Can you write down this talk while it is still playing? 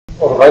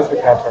Well, the lights we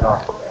can't turn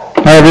on.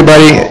 Hi,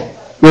 everybody.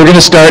 We're going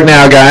to start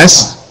now,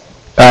 guys.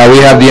 We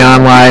have the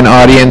online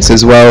audience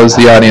as well as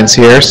the audience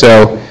here,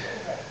 so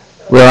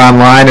we're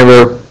online and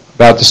we're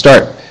about to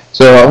start.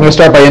 So I'm going to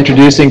start by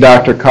introducing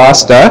Dr.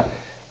 Costa.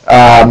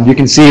 You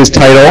can see his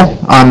title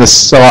on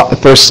the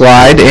first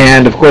slide,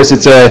 and of course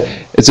it's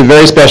a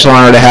very special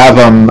honor to have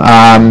him.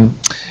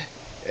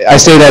 I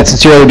say that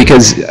sincerely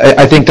because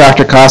I think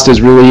Dr. Costa is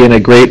really in a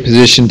great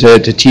position to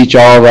teach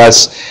all of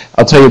us.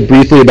 I'll tell you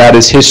briefly about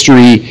his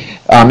history.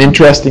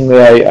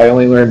 Interestingly, I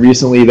only learned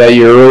recently that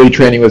your early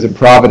training was in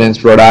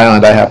Providence, Rhode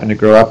Island. I happen to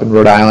grow up in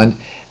Rhode Island.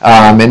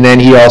 And then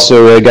he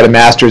also got a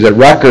master's at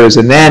Rutgers,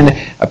 and then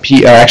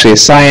actually a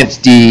science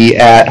D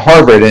at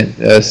Harvard,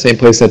 same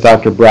place that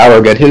Dr.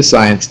 Brower got his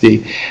science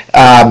D.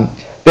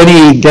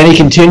 Then he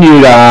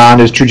continued on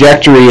his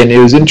trajectory, and it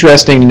was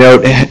interesting to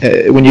note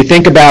when you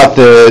think about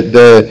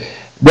the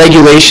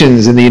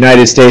regulations in the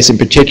United States, in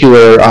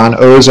particular on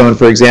ozone,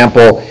 for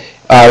example.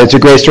 It's a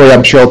great story,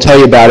 I'm sure I'll tell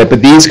you about it,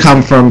 but these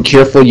come from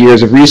careful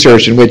years of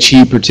research in which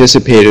he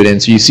participated in.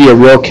 So you see a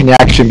real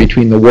connection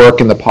between the work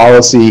and the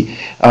policy,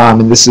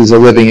 and this is a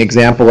living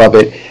example of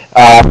it.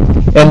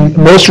 And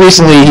most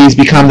recently, he's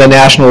become the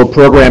National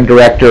Program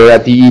Director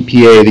at the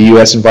EPA, the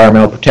U.S.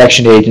 Environmental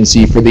Protection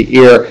Agency, for the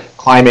Air,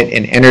 Climate,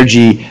 and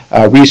Energy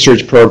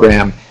Research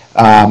Program.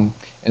 And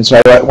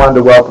so I wanted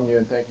to welcome you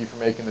and thank you for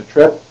making the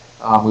trip.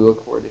 We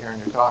look forward to hearing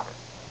your talk.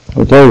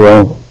 Okay,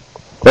 well,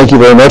 thank you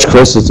very much,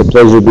 Chris. It's a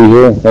pleasure to be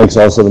here. And thanks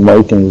also to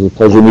Mike, and it was a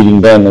pleasure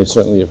meeting Ben. I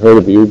certainly have heard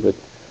of you, but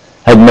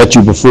hadn't met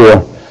you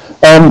before.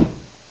 I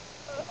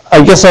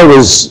guess I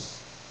was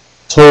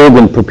told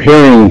in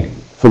preparing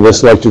for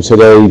this lecture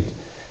today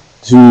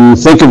to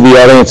think of the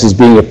audience as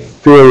being a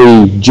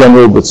fairly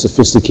general but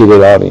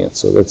sophisticated audience,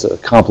 so that's a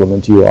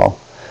compliment to you all,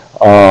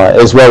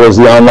 as well as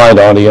the online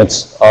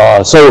audience.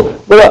 So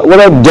what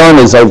I've done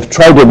is I've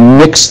tried to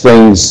mix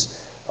things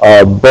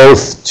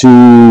both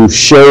to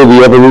show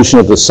the evolution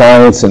of the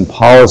science and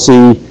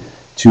policy,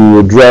 to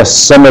address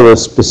some of the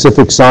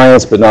specific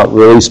science, but not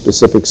really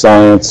specific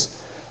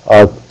science,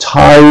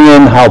 tie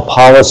in how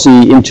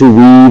policy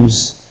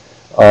interweaves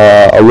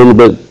a little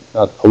bit,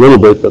 not a little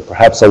bit, but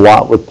perhaps a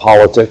lot with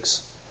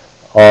politics.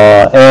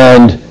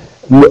 And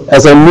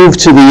as I move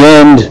to the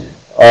end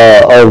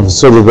of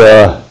sort of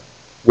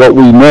what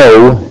we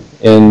know,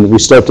 and we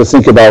start to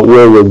think about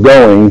where we're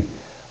going,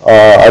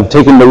 I've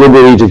taken the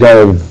liberty to kind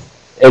of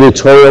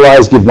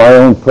editorialize, give my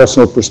own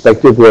personal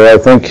perspective where I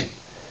think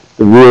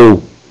the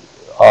real,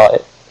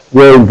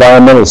 where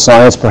environmental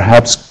science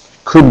perhaps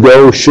could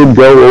go, should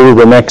go over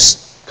the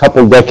next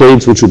couple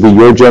decades, which would be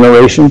your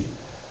generation.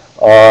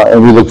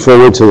 And we look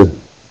forward to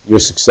your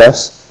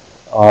success.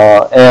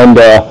 And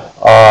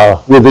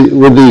with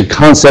the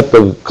concept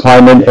of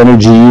climate,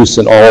 energy use,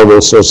 and all of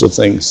those sorts of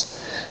things.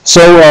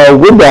 So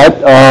with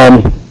that,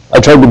 I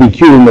tried to be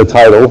cute in the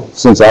title,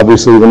 since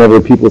obviously whenever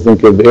people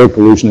think of air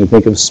pollution, they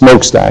think of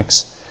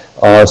smokestacks.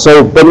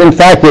 But in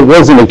fact, it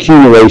was an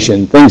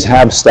accumulation. Things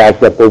have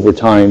stacked up over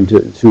time to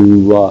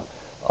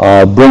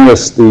bring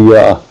us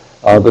the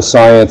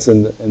science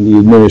and the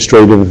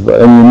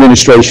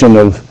administration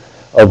of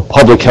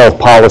public health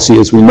policy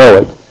as we know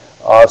it.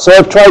 So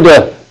I've tried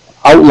to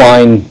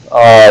outline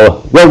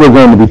what we're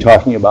going to be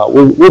talking about.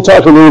 We'll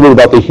talk a little bit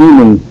about the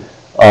human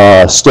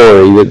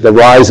story, the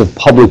rise of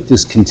public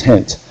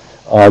discontent.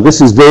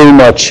 This is very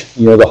much,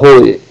 the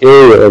whole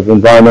area of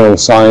environmental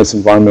science,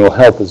 environmental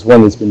health is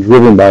one that's been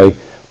driven by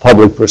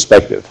public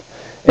perspective.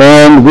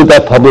 And with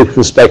that public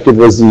perspective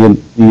was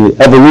the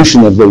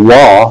evolution of the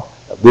law.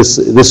 This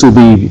will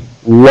be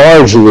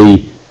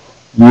largely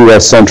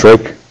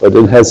U.S.-centric, but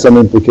it has some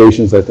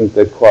implications, I think,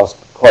 that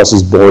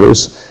crosses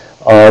borders.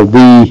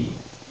 The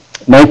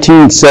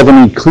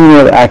 1970 Clean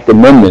Air Act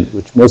Amendment,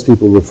 which most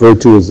people refer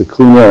to as the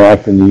Clean Air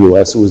Act in the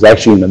U.S., it was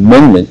actually an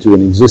amendment to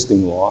an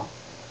existing law.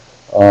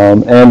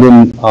 And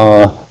in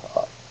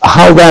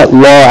how that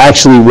law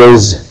actually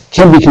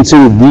can be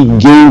considered the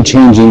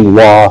game-changing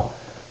law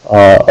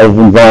of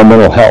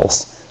environmental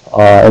health.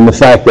 And the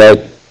fact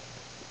that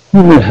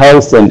human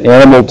health and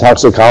animal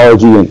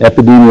toxicology and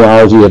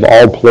epidemiology have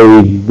all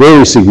played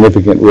very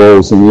significant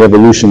roles in the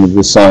evolution of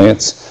this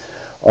science,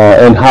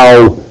 and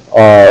how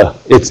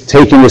it's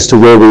taken us to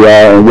where we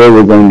are and where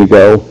we're going to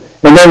go.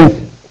 And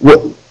then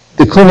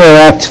the Clean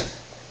Air Act,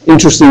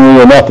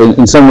 interestingly enough,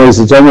 in some ways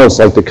it's almost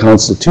like the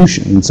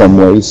Constitution in some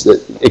ways, that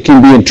it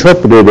can be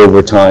interpreted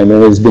over time,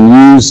 and it has been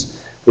used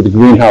for the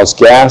greenhouse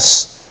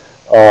gas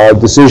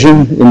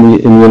decision in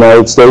the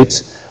United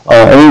States.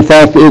 And in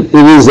fact, it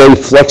is a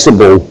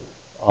flexible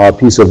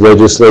piece of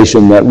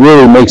legislation that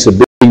really makes a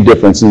big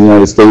difference in the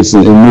United States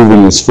in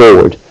moving us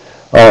forward.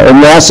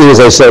 And lastly, as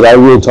I said, I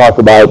will talk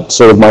about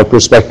sort of my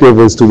perspective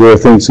as to where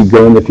things could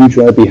go in the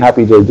future. I'd be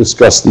happy to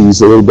discuss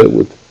these a little bit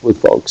with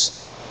folks.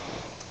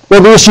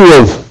 Well, the issue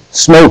of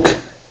smoke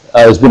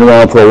has been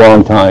around for a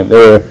long time.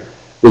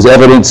 There's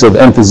evidence of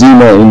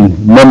emphysema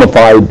in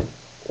mummified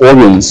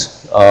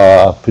organs,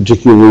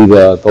 particularly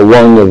the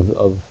lung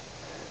of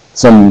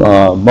some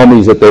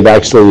mummies that they've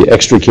actually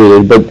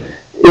extricated. But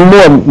in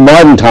more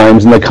modern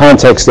times, in the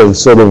context of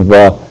sort of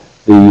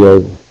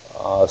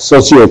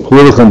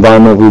socio-political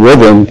environment we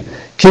live in,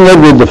 King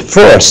Edward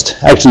I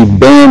actually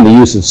banned the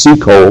use of sea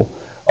coal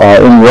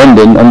in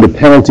London under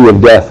penalty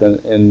of death.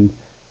 And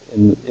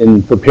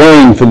in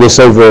preparing for this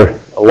over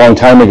a long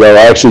time ago,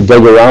 I actually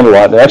dug around a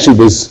lot. And actually,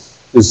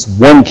 there's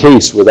one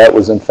case where that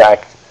was in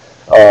fact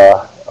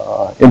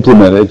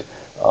implemented.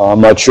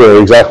 I'm not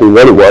sure exactly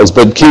what it was,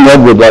 but King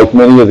Edward, like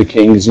many of the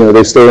kings,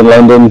 they stay in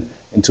London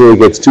until it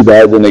gets too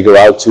bad, then they go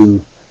out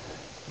to,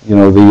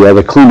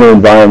 the cleaner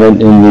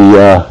environment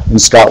in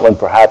Scotland,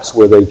 perhaps,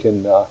 where they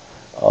can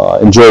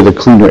enjoy the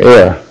cleaner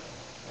air.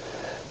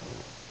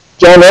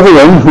 John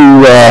Evelyn,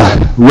 who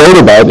wrote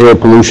about air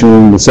pollution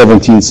in the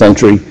 17th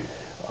century,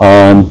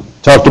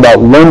 talked about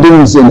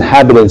London's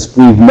inhabitants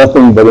breathe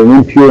nothing but an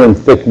impure and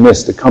thick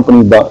mist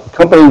accompanied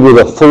with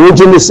a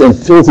fuliginous and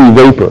filthy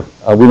vapor.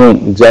 We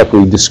don't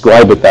exactly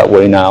describe it that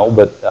way now,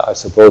 but I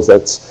suppose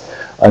that's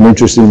an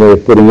interesting way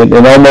of putting it.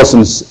 And almost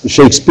in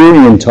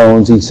Shakespearean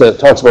tones, he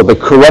talks about the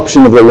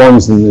corruption of the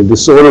lungs and the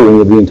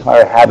disordering of the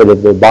entire habit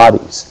of their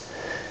bodies.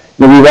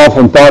 We've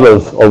often thought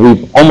of, or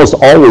we've almost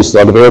always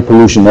thought of air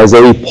pollution as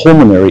a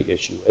pulmonary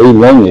issue, a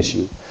lung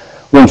issue.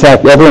 Well, in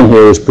fact, Evelyn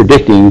here is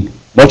predicting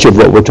much of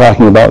what we're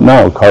talking about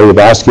now,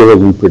 cardiovascular,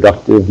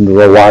 reproductive,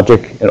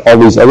 neurologic, and all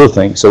these other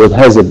things. So it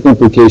has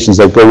implications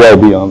that go well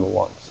beyond the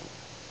lungs.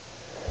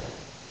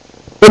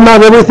 But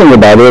not everything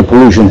about air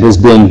pollution has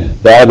been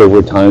bad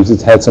over time.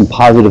 It's had some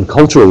positive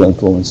cultural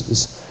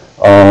influences.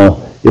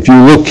 If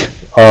you look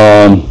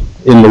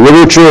in the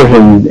literature,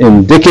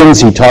 in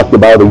Dickens, he talked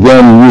about,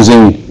 again,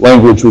 using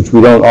language which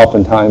we don't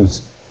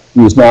oftentimes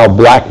use now,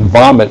 black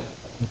vomit,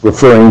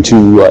 referring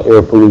to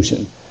air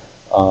pollution.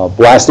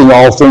 Blasting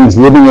all things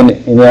living and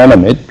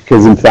inanimate,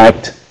 because in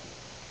fact,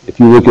 if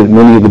you look at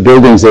many of the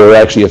buildings, they are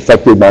actually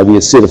affected by the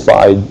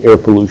acidified air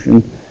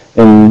pollution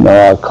and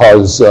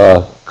cause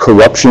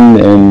corruption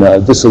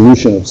and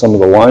dissolution of some of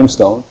the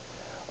limestone.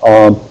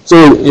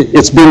 So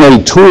it's been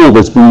a tool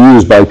that's been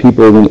used by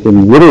people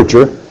in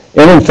literature.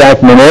 And in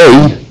fact,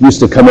 Monet used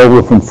to come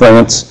over from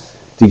France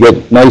to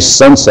get nice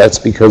sunsets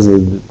because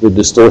of the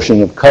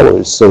distortion of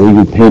colors. So he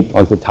would paint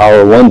like the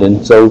Tower of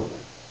London. So,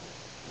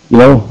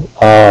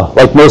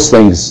 like most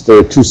things, there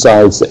are two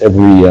sides to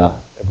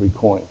every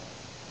coin.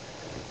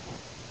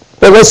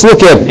 But let's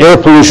look at air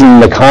pollution in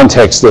the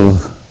context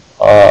of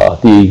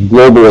the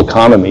global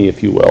economy,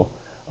 if you will.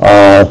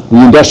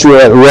 The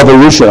Industrial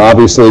Revolution,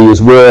 obviously,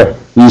 is where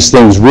these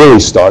things really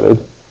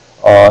started.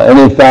 And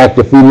in fact,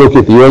 if we look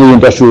at the early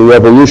Industrial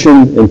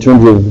Revolution in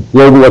terms of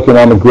global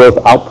economic growth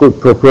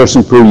output per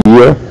person per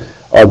year,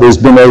 there's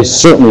been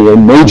certainly a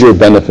major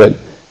benefit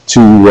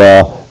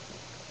to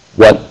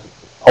what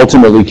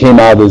ultimately came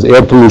out as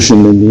air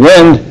pollution in the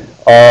end.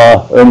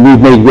 And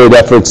we've made great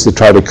efforts to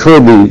try to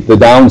curb the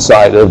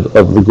downside of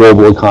the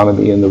global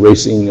economy and the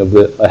racing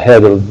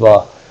ahead of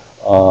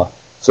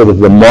sort of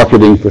the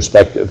marketing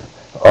perspective,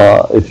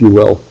 if you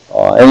will.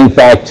 And in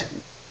fact,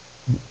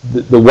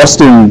 the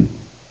Western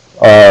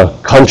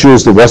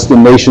cultures, the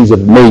Western nations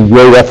have made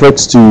great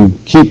efforts to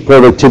keep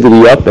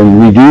productivity up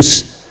and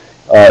reduce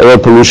air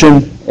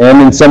pollution.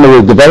 And in some of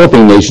the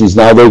developing nations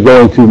now, they're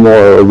going through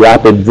more a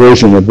rapid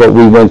version of what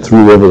we went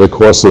through over the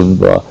course of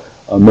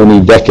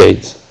many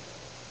decades.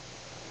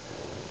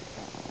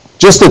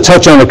 Just to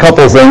touch on a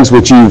couple of things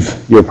which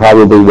you're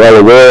probably well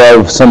aware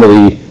of, some of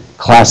the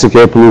classic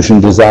air pollution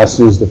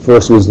disasters. The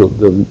first was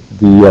the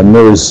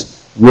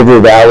Meuse River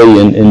Valley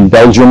in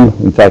Belgium.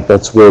 In fact,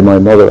 that's where my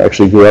mother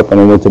actually grew up,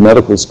 and I went to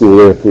medical school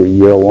there for a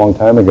year a long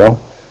time ago.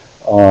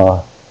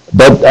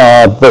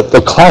 But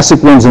the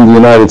classic ones in the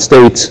United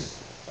States,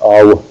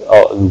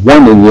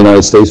 one in the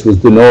United States was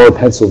Donora,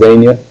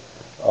 Pennsylvania,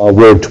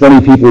 where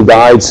 20 people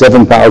died,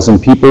 7,000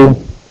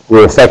 people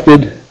were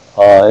affected.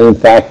 And in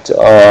fact,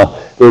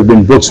 there have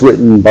been books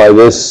written by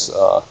this,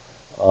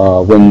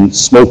 When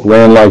Smoke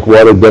Ran Like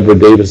Water, Deborah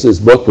Davis's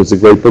book. It's a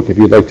great book if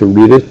you'd like to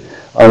read it.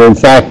 And in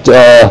fact,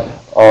 there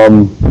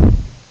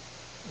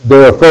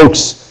are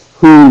folks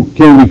who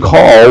can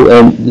recall,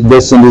 and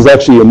there's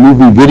actually a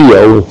movie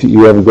video, if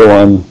you ever go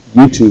on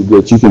YouTube,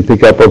 that you can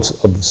pick up of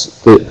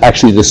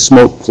actually the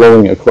smoke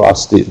flowing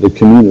across the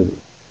community.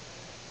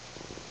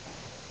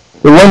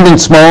 The London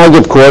smog,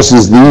 of course,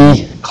 is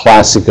the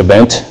classic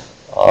event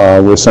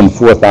where some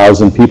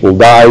 4,000 people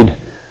died.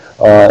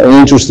 And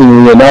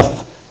interestingly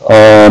enough,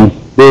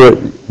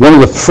 one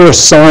of the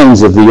first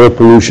signs of the air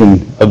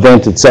pollution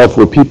event itself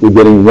were people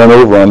getting run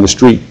over on the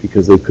street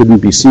because they couldn't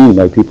be seen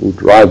by people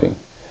driving.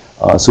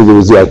 So there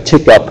was a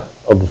tick up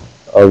of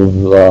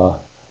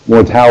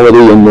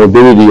mortality and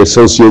morbidity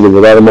associated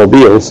with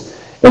automobiles.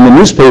 And the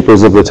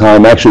newspapers of the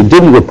time actually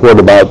didn't report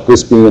about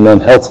this being an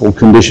unhealthful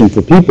condition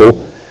for people.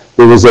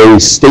 There was a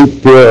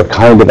state fair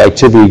kind of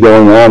activity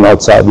going on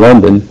outside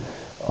London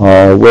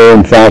where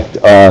in fact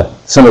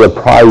some of the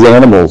prize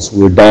animals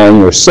were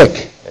dying or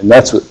sick. And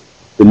that's what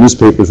the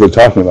newspapers were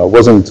talking about. It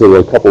wasn't until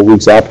a couple of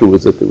weeks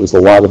afterwards that there was a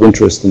lot of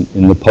interest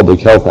in the public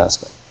health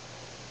aspect.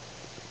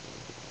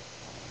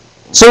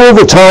 So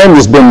over time,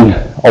 there's been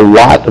a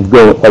lot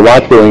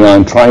going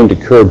on trying to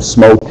curb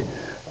smoke.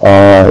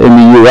 In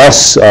the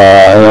U.S.,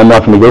 and I'm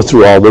not going to go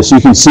through all this, you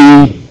can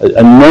see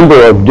a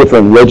number of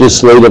different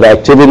legislative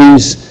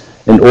activities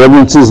and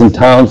ordinances in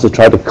towns to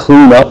try to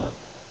clean up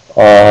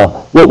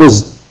what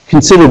was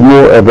considered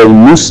more of a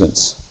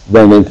nuisance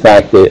than, in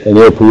fact, an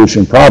air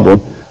pollution problem.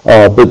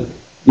 But,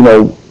 you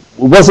know,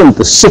 it wasn't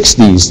the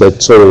 60s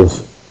that sort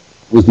of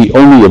was the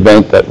only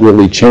event that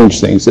really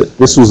changed things.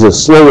 This was a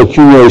slow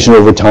accumulation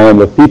over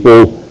time of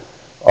people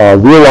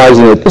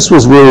realizing that this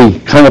was really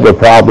kind of a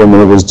problem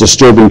and it was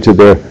disturbing to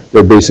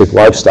their basic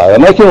lifestyle.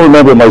 And I can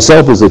remember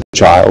myself as a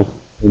child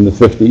in the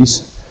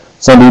 50s,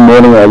 Sunday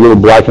morning on a little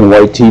black and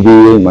white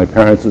TV, and my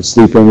parents were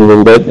sleeping a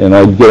little bit, and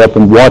I'd get up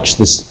and watch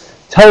this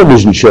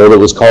television show that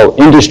was called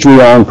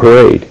Industry on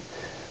Parade,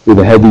 where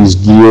they had these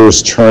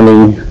gears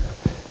turning,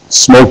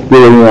 smoke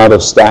billowing out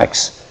of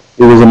stacks.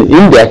 It was an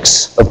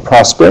index of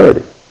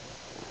prosperity.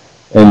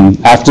 And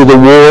after the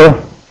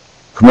war,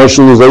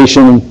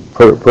 commercialization,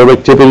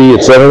 productivity,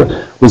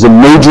 etc., was of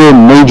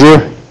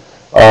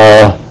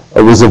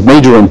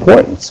major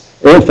importance.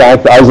 In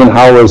fact,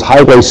 Eisenhower's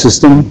highway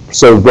system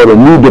sort of brought a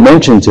new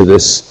dimension to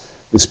this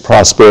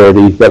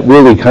prosperity that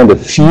really kind of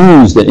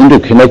fused and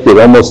interconnected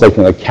almost like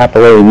in a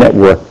capillary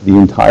network the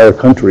entire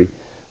country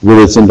with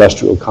its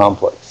industrial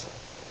complex.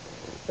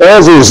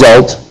 As a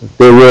result,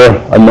 there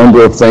were a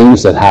number of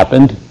things that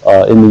happened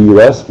in the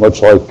U.S.,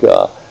 much like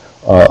the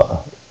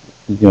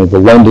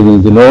London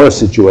and Denora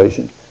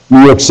situation.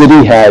 New York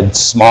City had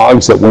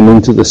smogs that went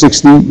into the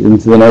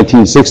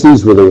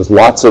 1960s, where there was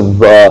lots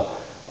of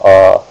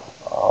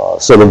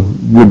sort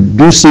of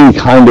reducing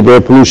kind of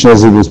air pollution,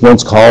 as it was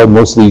once called,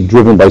 mostly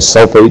driven by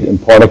sulfate and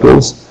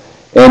particles.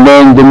 And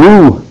then the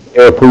new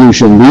air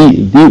pollution,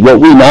 what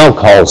we now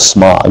call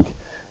smog,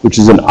 which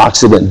is an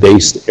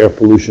oxidant-based air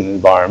pollution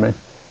environment,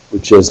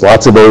 which has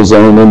lots of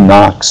ozone and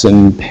NOx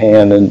and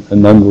PAN and a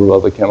number of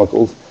other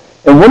chemicals.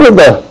 And one of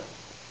the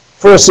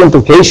first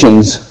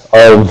implications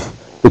of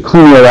the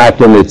Clean Air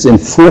Act and its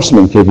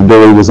enforcement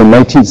capability was in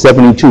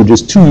 1972,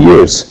 just 2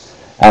 years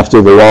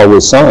after the law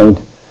was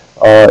signed.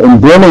 In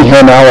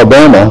Birmingham,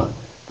 Alabama,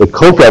 the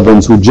coke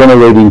ovens were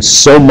generating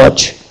so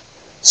much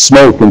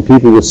smoke and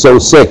people were so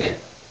sick,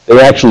 they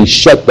actually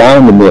shut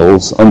down the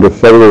mills under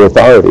federal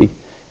authority.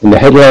 And the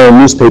headline in the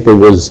newspaper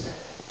was,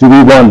 "Do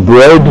we want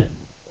bread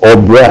or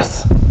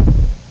breath?"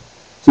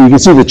 So you can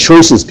see the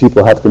choices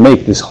people have to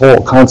make, this whole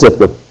concept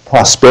of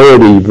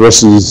prosperity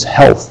versus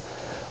health.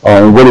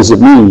 And what does it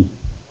mean?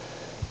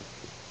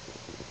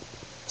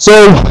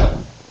 So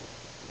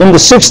in the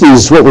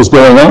 60s, what was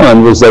going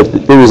on was that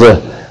there was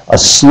a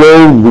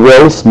slow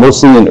growth,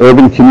 mostly in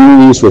urban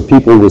communities, where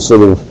people were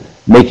sort of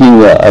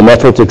making an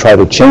effort to try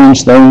to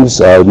change things,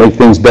 make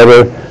things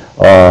better.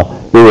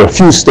 There were a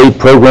few state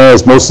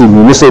programs, mostly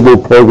municipal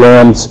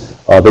programs.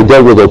 They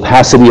dealt with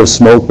opacity of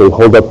smoke. They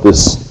hold up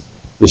this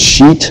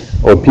sheet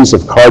or piece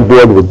of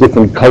cardboard with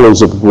different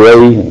colors of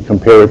gray and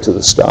compare it to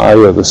the sky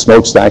or the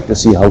smokestack to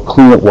see how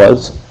clean it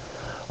was.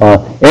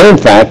 And in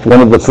fact, one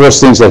of the first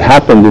things that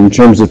happened in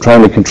terms of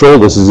trying to control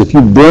this is if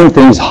you burn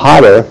things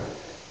hotter,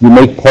 you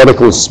make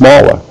particles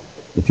smaller.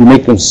 If you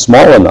make them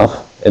small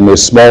enough, and they're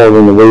smaller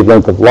than the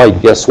wavelength of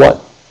light, guess what?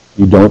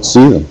 You don't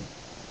see them.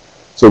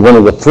 So one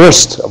of the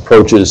first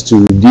approaches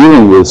to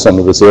dealing with some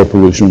of this air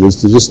pollution was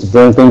to just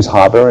burn things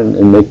hotter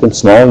and make them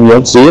small, and you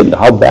don't see it.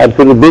 How bad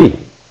could it be?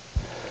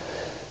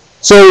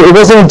 So it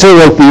wasn't until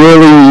like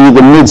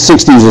the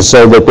mid-60s or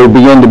so that there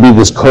began to be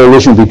this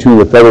coalition between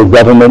the federal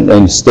government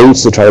and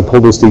states to try to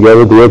pull this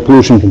together. The Air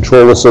Pollution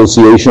Control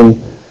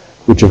Association,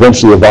 which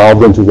eventually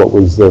evolved into what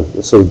was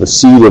sort of the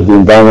seed of the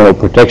Environmental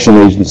Protection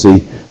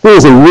Agency. There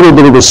was a little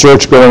bit of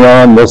research going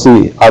on,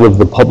 mostly out of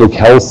the Public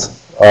Health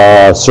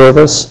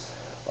Service.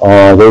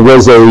 There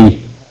was a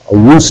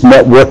loose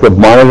network of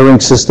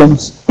monitoring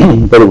systems,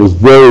 but it was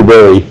very,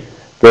 very,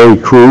 very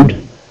crude.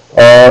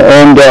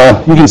 And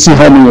you can see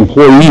how many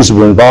employees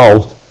were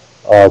involved.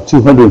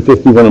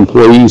 251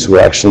 employees were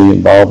actually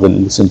involved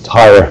in this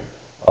entire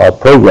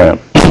program.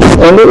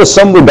 And there was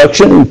some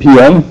reduction in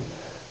PM,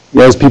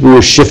 as people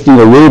were shifting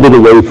a little bit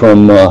away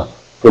from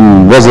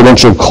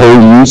residential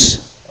coal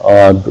use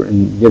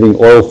and getting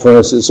oil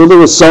furnaces. So there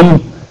was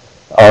some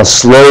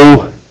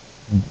slow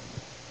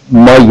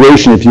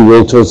migration, if you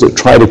will, towards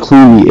try to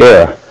clean the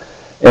air.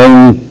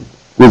 And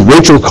with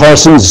Rachel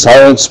Carson's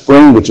Silent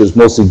Spring, which is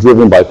mostly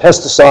driven by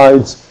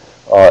pesticides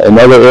and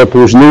other air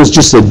pollution, there was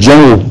just a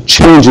general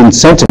change in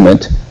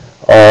sentiment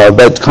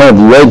that kind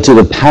of led to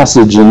the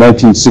passage in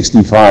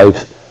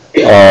 1965,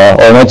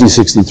 or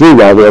 1963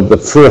 rather, of the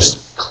first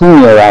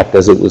Clean Air Act,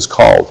 as it was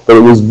called. But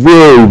it was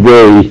very,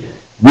 very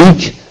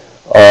weak.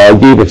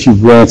 Gave a few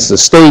grants to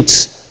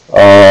states,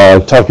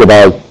 talked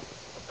about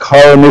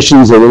car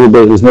emissions a little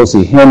bit. It was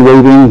mostly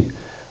hand-waving.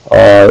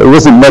 It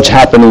wasn't much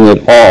happening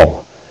at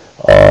all.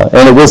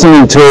 And it wasn't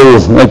until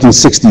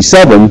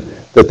 1967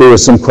 that there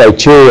was some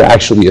criteria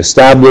actually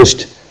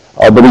established.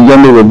 But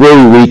again, they were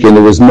very weak, and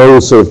there was no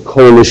sort of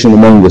coalition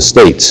among the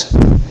states.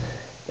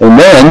 And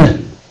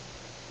then,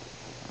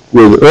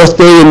 with Earth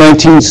Day in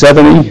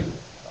 1970,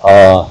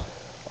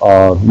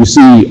 you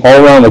see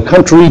all around the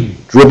country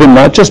driven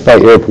not just by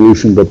air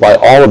pollution, but by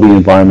all of the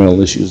environmental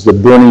issues, the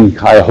burning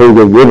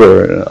Cuyahoga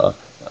River,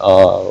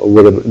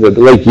 the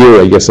Lake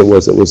Erie, I guess it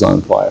was, that was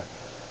on fire.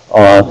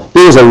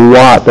 There was a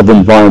lot of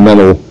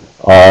environmental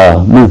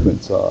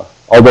movements.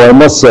 Although I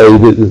must say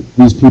that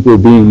these people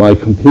being my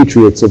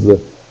compatriots of the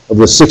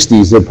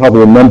 60s, there are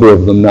probably a number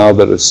of them now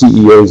that are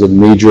CEOs of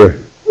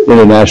major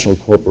international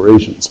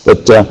corporations.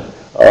 But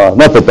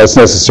not that that's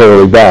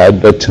necessarily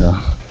bad, but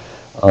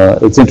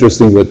it's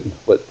interesting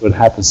what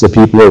happens to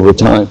people over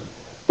time.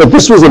 But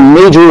this was a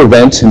major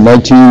event in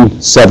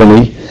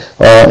 1970,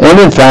 and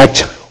in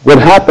fact, what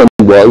happened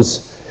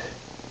was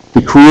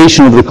the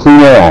creation of the Clean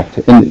Air Act,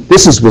 and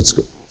this is what's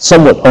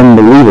somewhat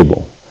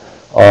unbelievable.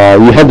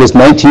 You had this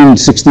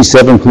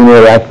 1967 Clean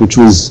Air Act, which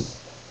was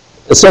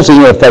essentially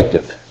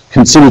ineffective,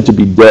 considered to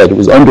be dead. It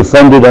was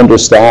underfunded,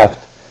 understaffed,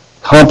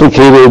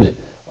 complicated,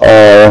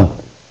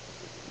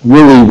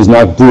 really was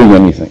not doing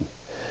anything.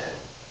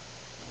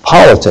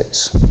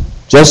 Politics,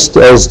 just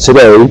as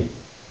today,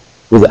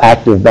 was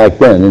active back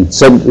then. And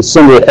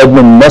Senator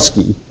Edmund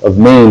Muskie of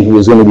Maine, who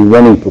was going to be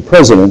running for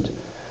president,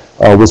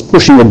 was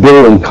pushing a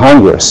bill in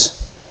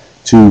Congress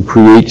to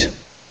create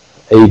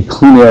a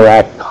Clean Air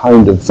Act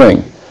kind of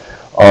thing.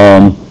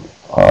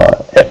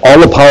 All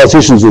the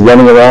politicians were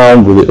running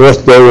around with the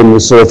Earth Day and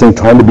this sort of thing,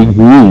 trying to be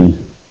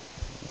green.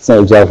 It's not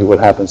exactly what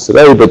happens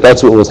today, but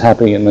that's what was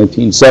happening in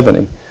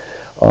 1970.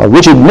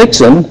 Richard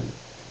Nixon,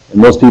 and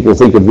most people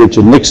think of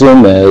Richard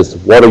Nixon as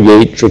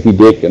Watergate, Tricky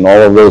Dick, and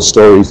all of those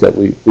stories that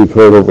we've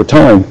heard over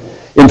time,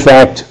 in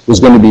fact, felt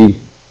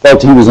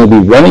he was going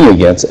to be running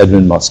against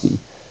Edmund Muskie,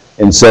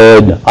 and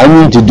said, I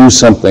need to do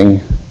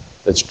something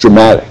that's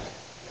dramatic.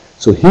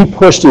 So he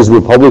pushed his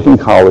Republican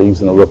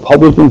colleagues in a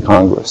Republican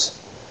Congress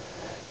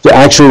to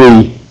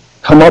actually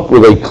come up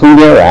with a Clean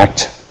Air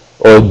Act,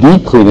 or a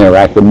Deep Clean Air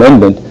Act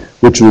amendment,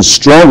 which was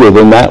stronger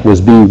than that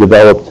was being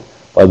developed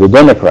by the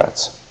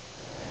Democrats.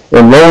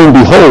 And lo and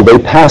behold, they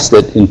passed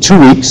it in 2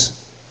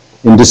 weeks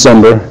in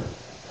December,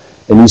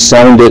 and he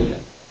signed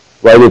it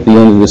right at the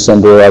end of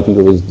December. I think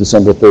it was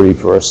December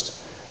 31st,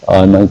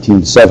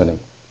 1970.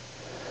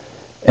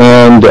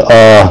 And,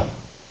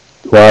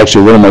 well,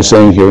 actually, what am I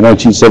saying here?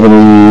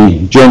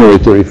 January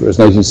 31st,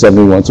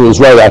 1971. So it was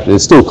right after.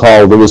 It's still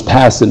called, it was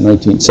passed in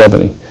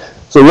 1970.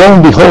 So lo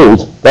and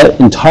behold, that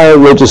entire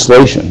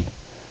legislation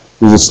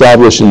was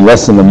established in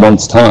less than a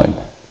month's time.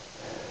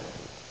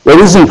 What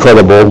is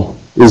incredible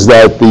is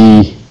that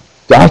the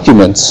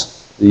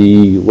documents,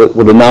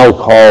 what are now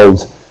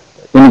called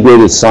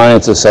integrated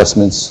science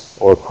assessments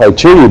or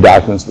criteria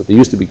documents, what they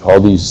used to be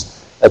called,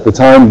 these, at the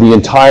time, the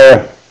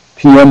entire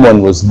PM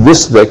one was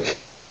this thick,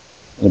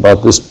 and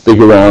about this big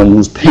around, it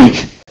was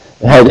pink.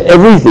 It had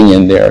everything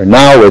in there.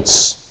 Now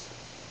it's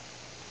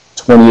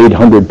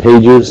 2,800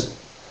 pages.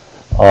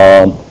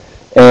 And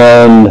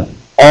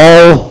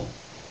all,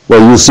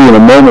 well, you'll see in a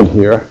moment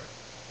here,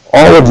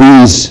 all of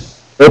these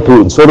air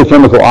pollutants,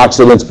 photochemical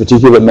oxidants,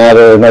 particulate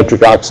matter,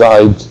 nitric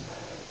oxide,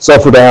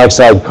 sulfur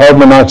dioxide, carbon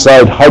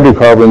monoxide,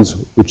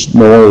 hydrocarbons, which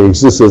no longer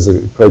exists as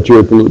a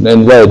criteria pollutant,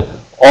 and lead,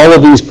 all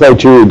of these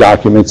criteria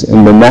documents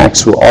and the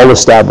NAAQS were all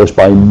established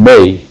by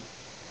May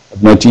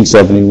of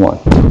 1971.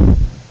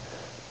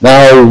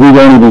 Now we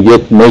don't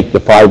even make the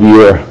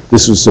 5-year,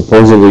 this was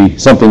supposedly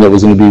something that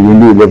was going to be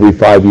renewed every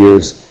 5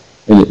 years,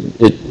 and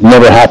it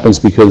never happens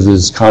because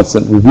there's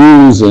constant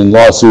reviews and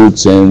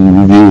lawsuits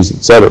and reviews,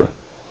 etc.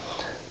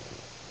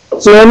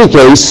 So in any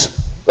case,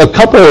 a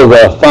couple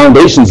of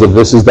foundations of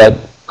this is that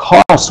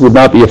cost would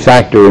not be a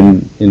factor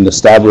in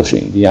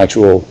establishing the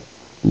actual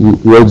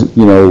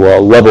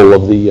level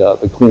of the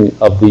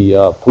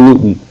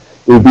pollutant.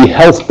 It would be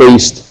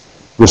health-based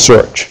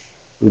research.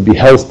 It would be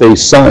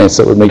health-based science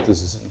that would make this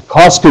decision.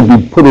 Cost could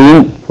be put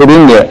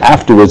in there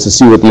afterwards to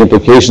see what the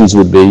implications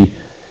would be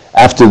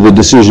after the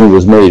decision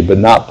was made, but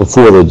not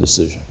before the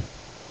decision.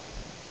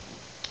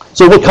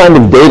 So what kind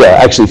of data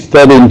actually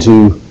fed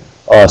into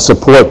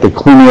support the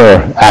Clean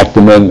Air Act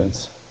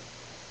amendments?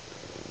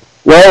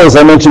 Well, as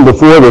I mentioned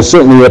before, there's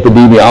certainly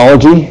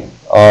epidemiology,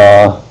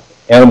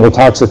 animal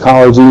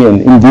toxicology,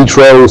 and in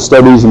vitro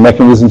studies and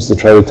mechanisms to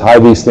try to tie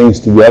these things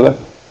together,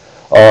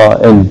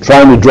 and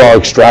trying to draw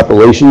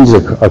extrapolations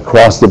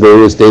across the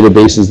various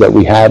databases that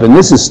we have. And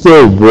this is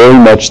still very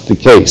much the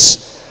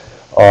case.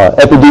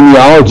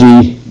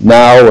 Epidemiology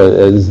now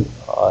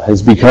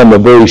has become a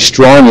very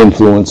strong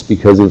influence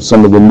because of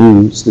some of the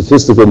new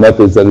statistical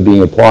methods that are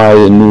being applied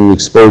and new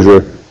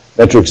exposure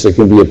metrics that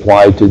can be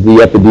applied to the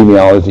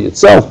epidemiology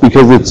itself,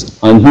 because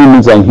it's on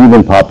humans, on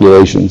human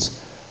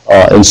populations,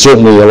 and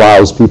certainly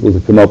allows people to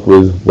come up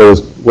with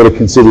what are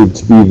considered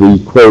to be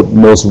the, quote,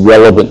 most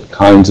relevant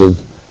kinds of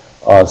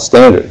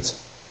standards.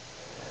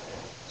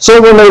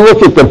 So when they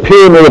look at the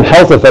pyramid of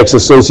health effects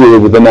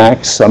associated with the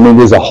NAAQS, I mean,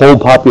 there's a whole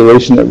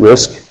population at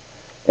risk,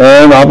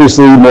 and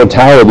obviously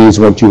mortality is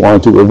what you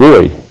want to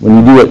avoid. When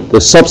you do the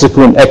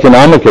subsequent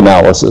economic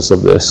analysis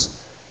of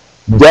this,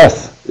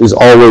 death is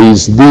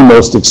always the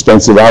most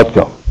expensive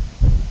outcome.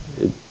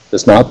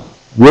 It's not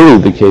really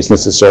the case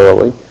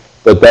necessarily,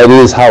 but that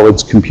is how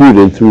it's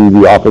computed through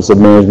the Office of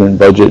Management and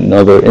Budget and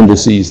other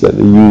indices that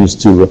are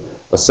used to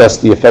assess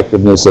the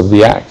effectiveness of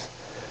the act.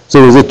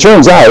 So as it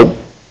turns out,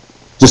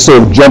 just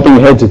sort of jumping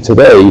ahead to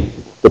today,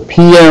 the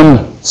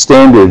PM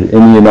standard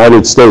in the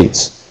United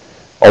States,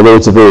 although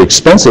it's a very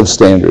expensive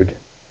standard,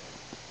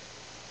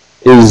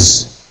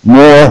 is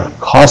more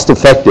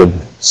cost-effective,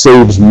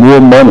 saves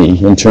more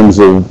money in terms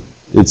of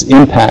its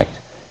impact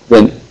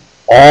than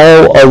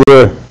all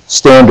other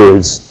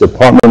standards,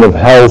 Department of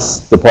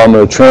Health,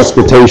 Department of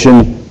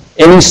Transportation,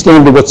 any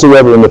standard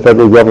whatsoever in the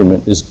federal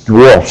government is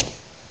dwarfed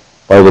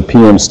by the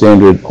PM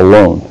standard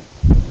alone.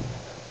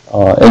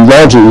 And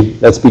largely,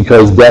 that's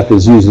because death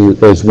is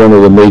used as one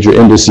of the major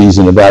indices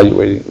in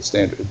evaluating the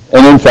standard.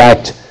 And in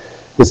fact,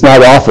 it's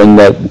not often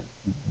that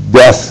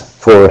death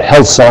for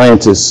health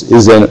scientists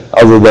is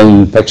other than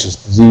infectious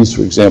disease,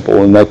 for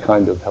example, and that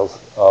kind of health,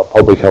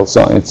 public health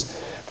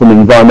science. From an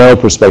environmental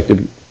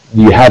perspective,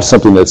 you have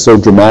something that's so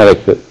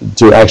dramatic that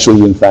to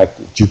actually, in fact,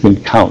 that you can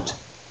count.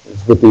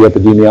 It's what the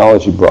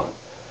epidemiology brought.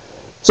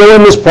 So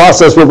in this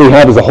process, what we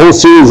have is a whole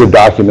series of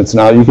documents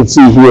now. You can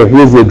see here,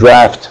 here's the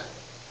draft,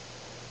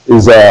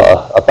 is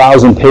a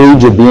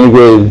 1,000-page of the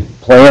integrated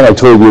plan. I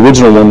told you the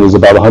original one was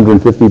about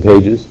 150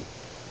 pages.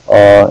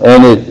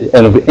 And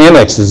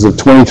annexes of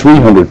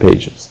 2,300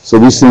 pages. So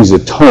these things are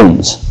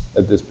tons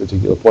at this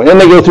particular point. And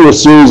they go through a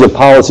series of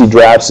policy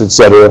drafts, et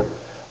cetera.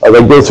 They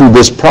go through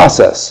this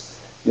process.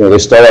 You know, they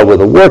start out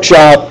with a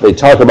workshop. They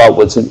talk about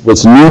what's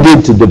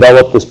needed to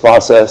develop this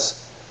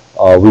process.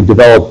 We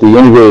developed the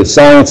integrated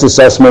science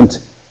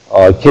assessment.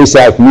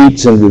 CASAC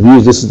meets and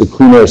reviews. This is the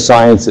Clean Air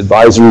Science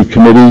Advisory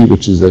Committee,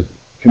 which is a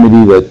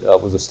committee that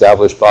was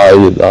established by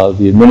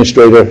the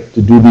administrator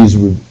to do these,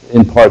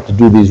 in part to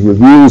do these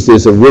reviews.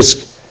 There's a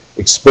risk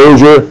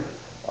exposure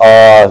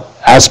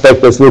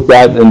aspect that's looked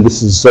at, and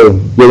this is sort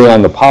of getting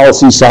on the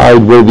policy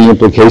side, what are the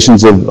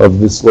implications of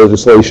this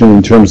legislation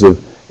in terms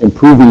of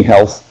improving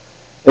health.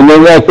 And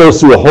then that goes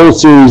through a whole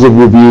series of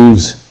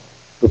reviews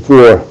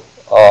before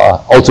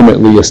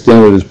ultimately a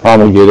standard is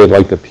promulgated,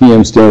 like the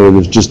PM standard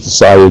was just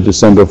decided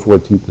December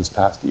 14th this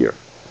past year.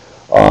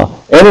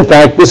 And in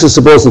fact, this is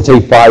supposed to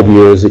take 5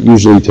 years. It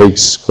usually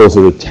takes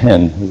closer to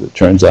 10, as it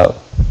turns out.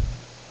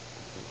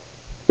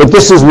 But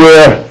this is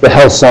where the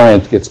health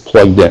science gets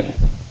plugged in.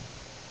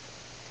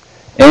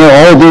 And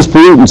all of these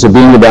pollutants are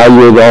being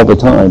evaluated all the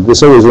time.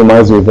 This always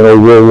reminds me of an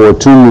old World War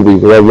II movie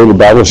where they have little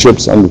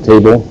battleships on the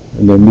table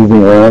and they're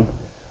moving around.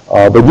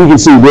 But you can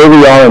see where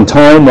we are in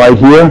time right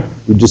here.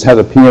 We just had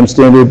a PM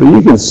standard, but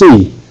you can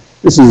see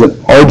this is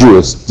an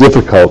arduous,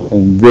 difficult,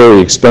 and very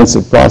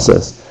expensive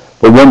process,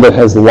 but one that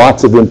has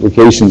lots of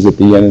implications at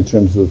the end in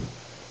terms of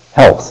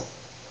health.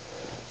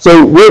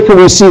 So where can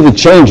we see the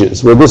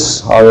changes? Well,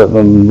 this,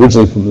 I'm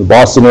originally from the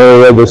Boston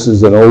area. This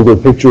is an older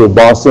picture of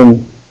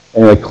Boston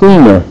and a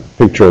cleaner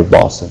picture of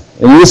Boston.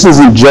 And this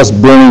isn't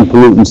just burning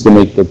pollutants to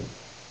make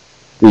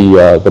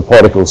the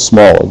particles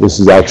smaller. This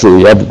is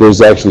actually,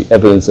 there's actually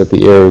evidence that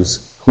the air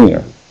is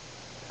cleaner.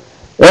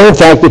 And in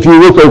fact, if you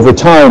look over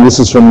time, this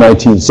is from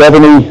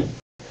 1970,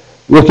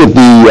 look at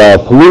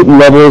the pollutant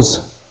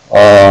levels.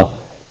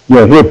 You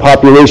know, here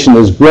population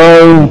has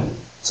grown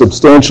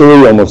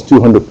substantially, almost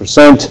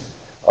 200%.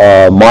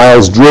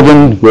 Miles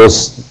driven,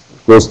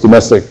 gross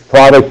domestic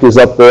product is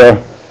up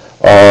there.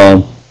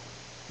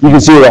 You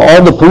can see that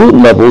all the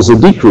pollutant levels are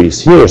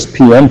decreased. Here's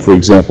PM, for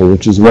example,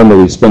 which is one that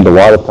we spend a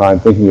lot of time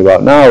thinking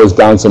about now, is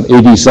down some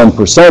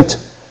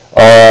 80-some%.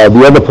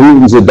 The other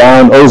pollutants are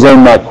down.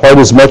 Ozone not quite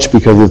as much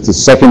because it's a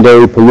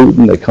secondary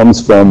pollutant that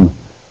comes from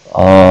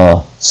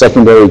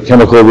secondary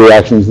chemical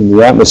reactions in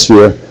the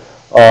atmosphere.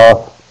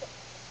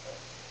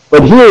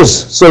 But here's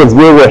sort of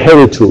where we're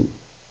headed to.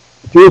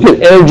 If you look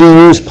at energy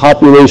use,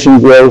 population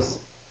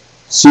growth,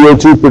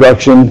 CO2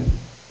 production,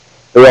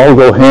 they all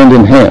go hand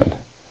in hand.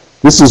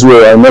 This is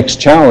where our next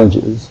challenge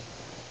is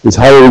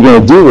how are we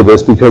going to deal with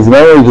this? Because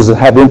not only does it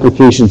have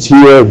implications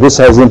here, this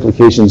has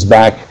implications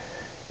back,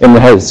 and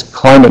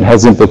climate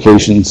has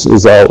implications,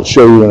 as I'll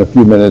show you in a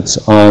few minutes,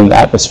 on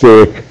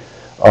atmospheric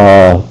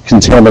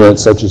contaminants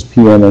such as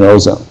PM and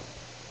ozone.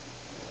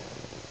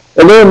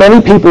 And there are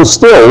many people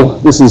still,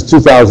 this is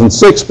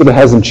 2006, but it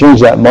hasn't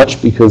changed that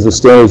much because the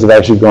standards have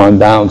actually gone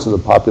down, so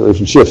the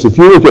population shifts. If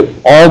you look at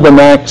all the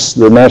NACs,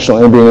 the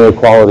National Ambient Air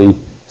Quality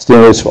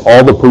Standards for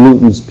all the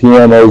pollutants,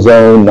 PM,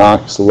 ozone,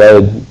 NOx,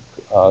 lead,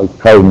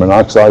 carbon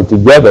monoxide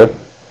together,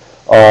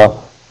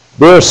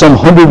 there are some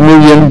 100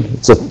 million,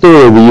 it's a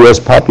third of the U.S.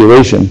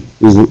 population,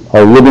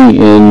 are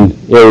living in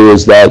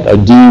areas that are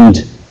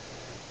deemed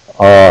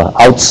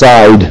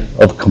outside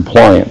of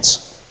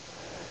compliance.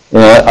 And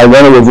I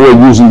want to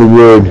avoid using the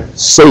word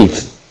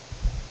safe,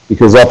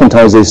 because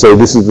oftentimes they say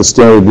this is the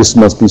standard, this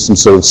must be some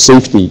sort of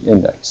safety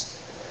index.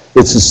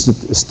 It's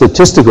a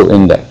statistical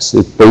index.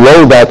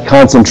 Below that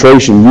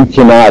concentration, you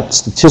cannot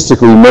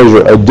statistically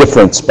measure a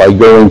difference by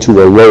going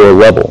to a lower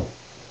level.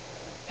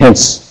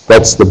 Hence,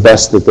 that's the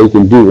best that they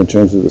can do in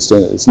terms of the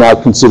standard. It's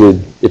not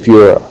considered, if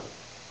you're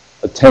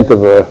a tenth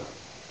of a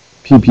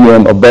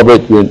ppm above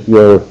it,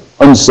 you're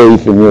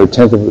unsafe, and you're a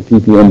tenth of a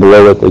ppm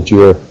below it,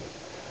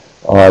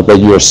 that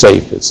you're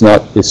safe. It's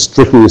not, it's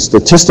strictly a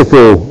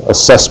statistical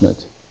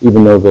assessment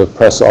even though the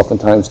press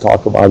oftentimes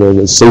talk about it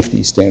as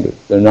safety standard.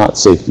 They're not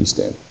safety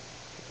standard.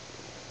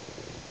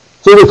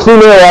 So the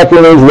Clean Air Act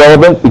remains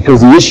relevant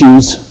because the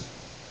issues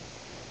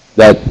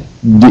that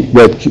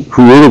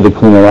created the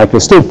Clean Air Act are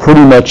still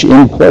pretty much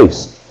in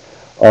place.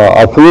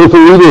 Our political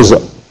leaders,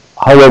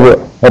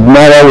 however, have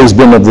not always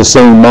been of the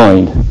same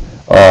mind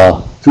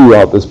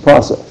throughout this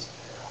process.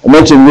 I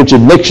mentioned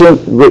Richard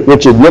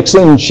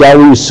Nixon,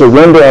 shall we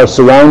surrender our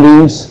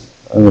surroundings?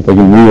 I don't know if I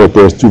can read it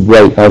there, it's too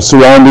bright. Our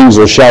surroundings,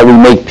 or shall we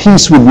make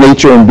peace with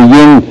nature and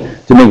begin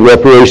to make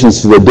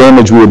reparations for the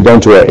damage we have done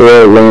to our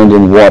air, land,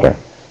 and water?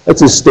 That's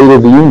his State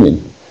of the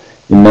Union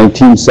in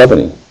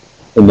 1970,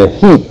 in the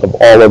heat of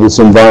all of this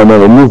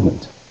environmental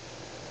movement.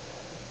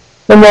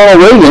 And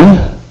Ronald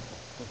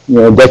Reagan,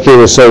 a decade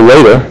or so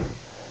later,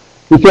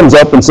 he comes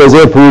up and says,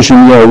 air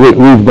pollution,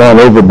 we've gone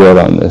overboard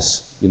on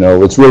this.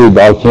 It's really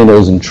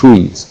volcanoes and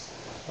trees.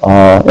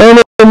 And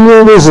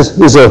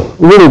there's a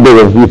little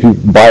bit of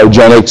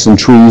biogenics and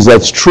trees,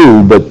 that's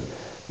true, but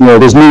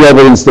there's new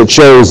evidence that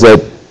shows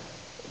that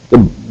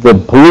the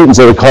pollutants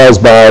that are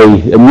caused by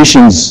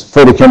emissions,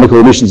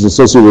 photochemical emissions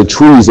associated with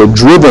trees, are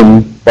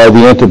driven by the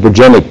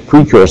anthropogenic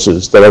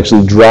precursors that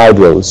actually drive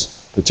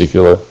those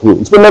particular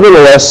pollutants. But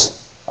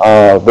nevertheless,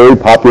 very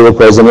popular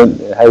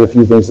president, had a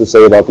few things to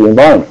say about the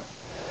environment.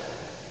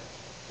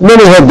 And then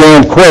we have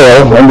Dan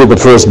Quayle, under the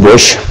first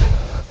Bush,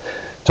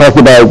 talked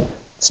about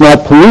it's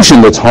not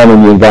pollution that's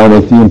harming the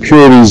environment, the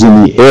impurities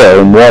in the air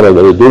and water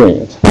that are doing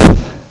it.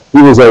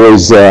 He was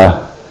always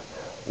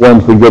one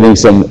for getting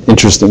some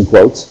interesting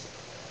quotes.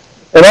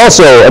 And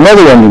also,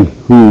 another one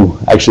who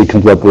actually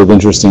comes up with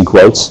interesting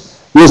quotes,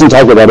 he doesn't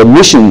talk about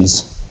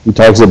emissions, he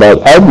talks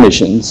about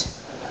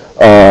admissions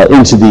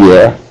into the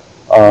air.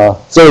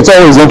 So it's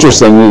always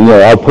interesting,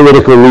 our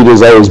political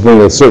leaders always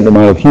bring a certain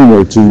amount of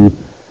humor to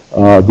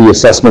the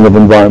assessment of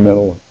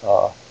environmental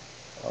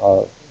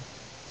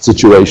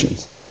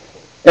situations.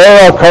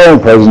 And our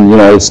current president of the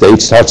United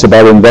States talks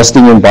about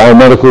investing in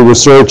biomedical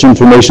research,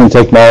 information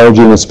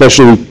technology, and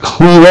especially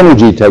clean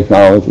energy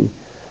technology,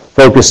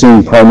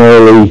 focusing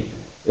primarily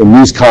in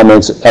these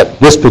comments at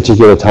this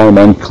particular time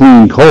on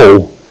clean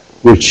coal,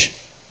 which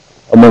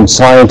among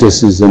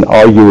scientists is an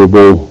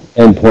arguable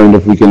endpoint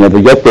if we can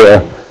ever get there.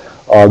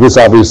 This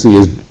obviously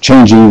is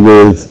changing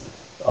with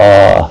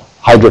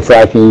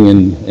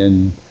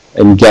hydrofracking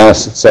and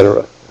gas, et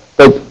cetera.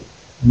 But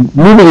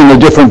moving in a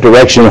different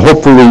direction,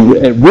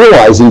 hopefully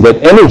realizing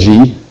that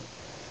energy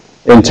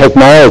and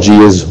technology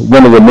is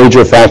one of the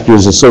major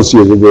factors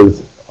associated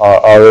with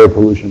our air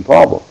pollution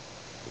problem.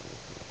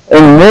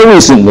 And more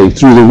recently,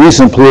 through the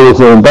recent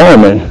political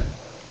environment,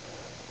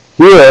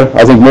 here,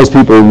 I think most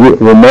people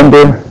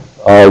remember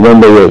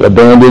when they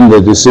abandoned the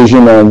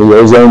decision on the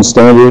ozone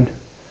standard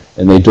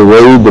and they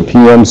delayed the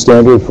PM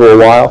standard for a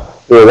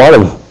while. There were a lot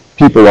of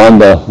people on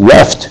the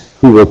left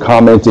who were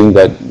commenting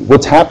that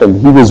what's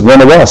happened, he was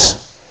one of us.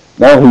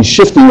 Now he's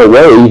shifting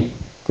away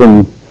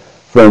from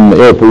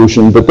air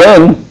pollution. But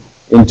then,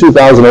 in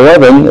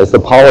 2011, as the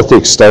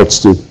politics starts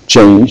to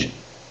change,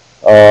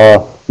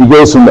 he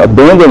goes from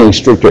abandoning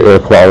stricter air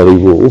quality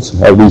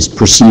rules, at least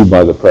perceived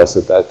by the press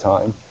at that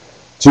time,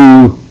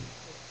 to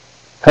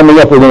coming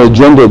up with an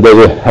agenda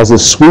that has a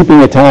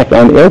sweeping attack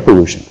on air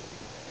pollution.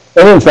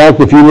 And in fact,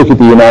 if you look at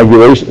the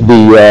inauguration,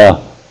 the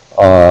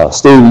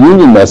State of the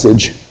Union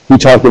message, he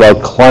talked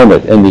about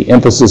climate and the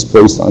emphasis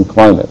placed on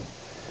climate.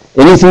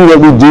 Anything that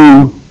we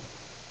do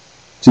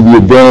to the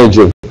advantage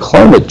of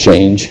climate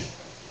change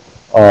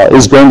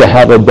is going to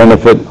have a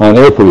benefit on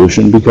air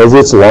pollution because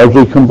it's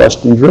largely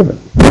combustion driven.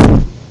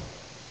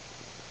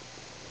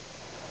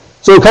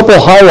 So a couple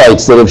of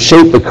highlights that have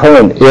shaped the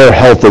current air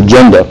health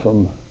agenda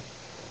from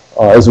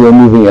as we're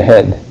moving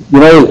ahead.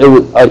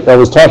 I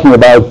was talking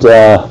about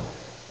the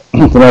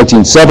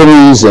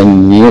 1970s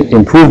and the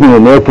improvement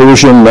in air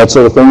pollution, that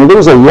sort of thing. There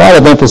was a lot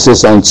of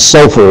emphasis on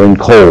sulfur and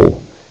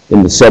coal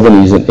in the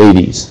 70s and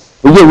 80s.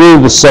 We get rid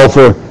of the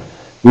sulfur.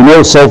 We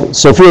know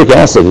sulfuric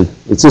acid,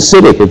 it's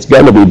acidic. It's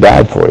got to be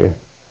bad for you.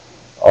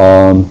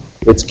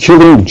 It's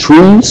killing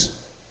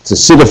trees. It's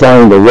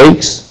acidifying the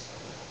lakes.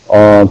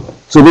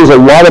 So there's a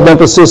lot of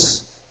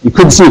emphasis. You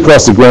couldn't see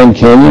across the Grand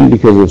Canyon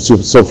because of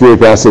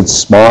sulfuric acid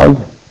smog.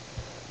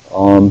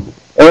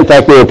 And in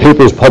fact, there were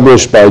papers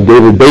published by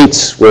David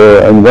Bates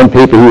where in one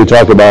paper he would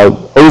talk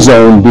about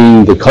ozone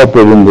being the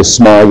culprit in the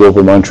smog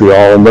over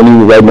Montreal, and then he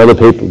would write another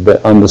paper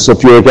on the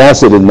sulfuric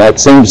acid and that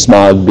same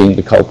smog being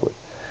the culprit.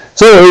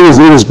 So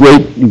it was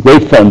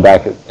great fun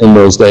back in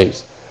those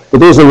days. But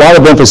there's a lot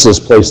of emphasis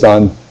placed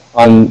on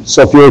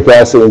sulfuric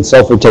acid and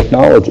sulfur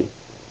technology.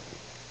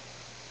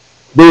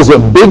 There's a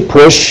big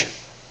push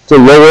to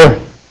lower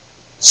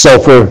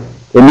sulfur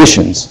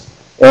emissions.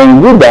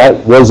 And with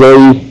that was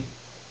a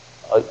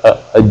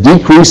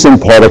decrease in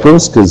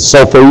particles, because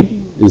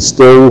sulfate is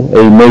still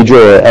a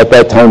major, at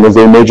that time was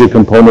a major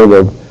component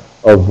of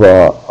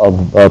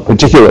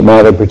particulate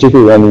matter,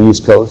 particularly on the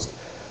East Coast.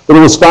 But it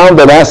was found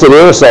that acid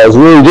aerosols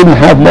really didn't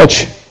have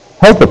much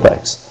health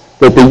effects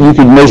that you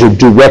could measure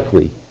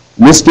directly.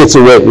 And this gets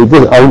away,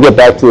 I'll get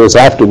back to this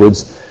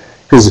afterwards,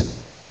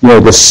 because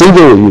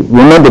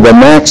remember the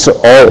MACs are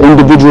all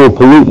individual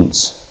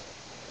pollutants.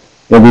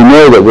 And we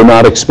know that we're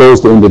not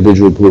exposed to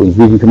individual pollutants.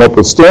 We can come up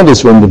with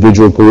standards for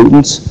individual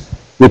pollutants,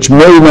 which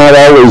may not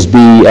always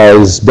be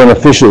as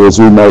beneficial as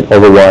we might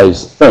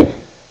otherwise think.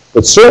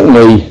 But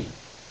certainly,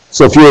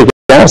 sulfuric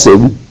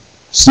acid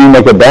seem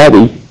like a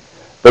baddie,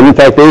 but in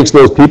fact they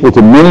expose people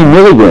to many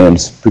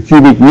milligrams per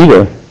cubic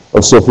meter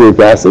of sulfuric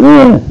acid.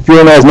 If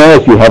you're an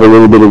asthmatic, you have a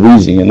little bit of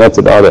wheezing, and that's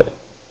about it.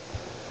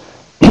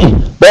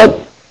 But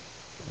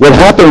what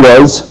happened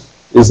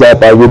is that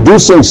by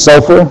reducing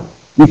sulfur,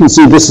 you can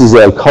see this is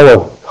a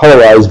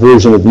colorized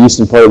version of the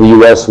eastern part of the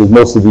U.S. with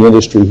most of the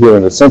industry here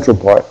in the central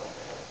part,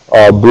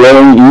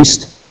 blowing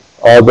east.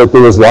 But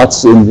there was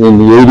lots in the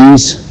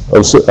 80s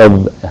of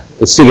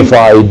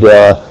acidified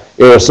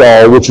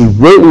aerosol, which was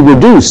greatly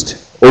reduced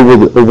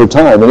over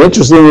time. And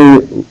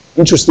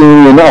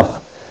interestingly enough,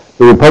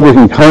 the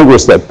Republican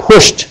Congress that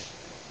pushed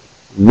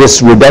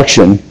this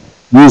reduction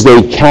used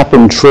a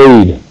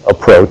cap-and-trade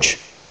approach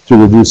to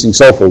reducing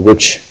sulfur,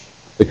 which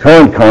the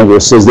current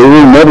Congress says they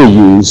will never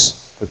use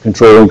for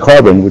controlling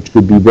carbon, which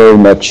could be very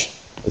much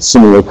a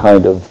similar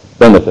kind of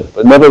benefit.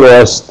 But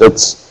nevertheless,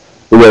 that's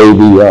the way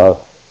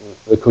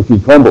the cookie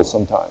crumbles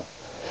sometimes.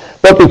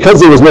 But because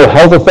there was no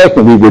health effect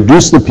and we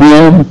reduced the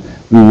PM,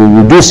 we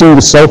were reducing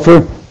the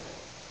sulfur,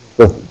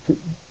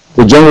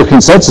 the general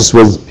consensus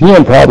was the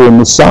PM problem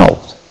was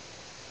solved.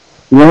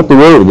 You don't have to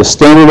worry. The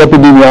standard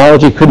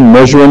epidemiology couldn't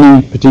measure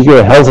any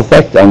particular health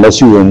effect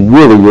unless you were in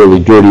really, really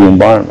dirty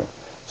environment.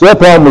 So that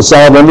problem was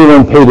solved.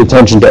 Everyone paid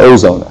attention to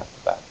ozone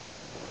after that.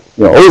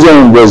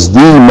 Ozone was the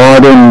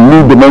modern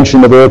new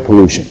dimension of air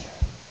pollution.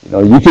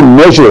 You can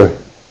measure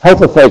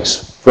health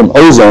effects from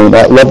ozone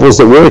at levels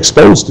that we're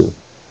exposed to.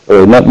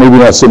 Maybe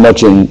not so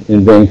much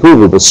in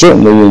Vancouver, but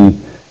certainly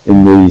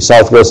in the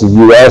southwest of the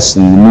U.S.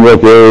 and the New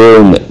York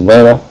area and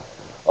Atlanta.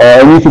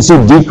 And you can see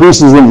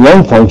decreases in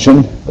lung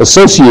function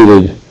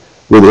associated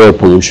with air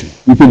pollution.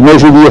 You can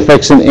measure the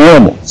effects in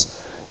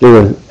animals.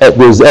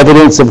 There's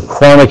evidence of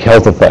chronic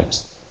health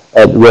effects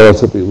at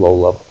relatively low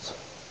levels.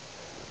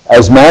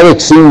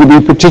 Asthmatics seem to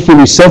be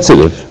particularly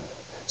sensitive.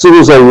 So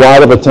there's a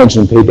lot of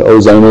attention paid to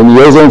ozone, and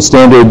the ozone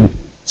standard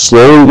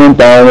slowly went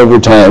down over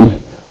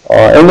time.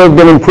 And there have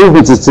been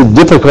improvements. It's a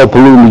difficult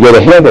pollutant to get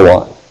a handle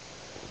on.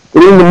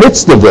 But in the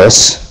midst of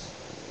this,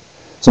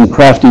 some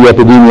crafty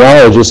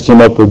epidemiologists came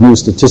up with new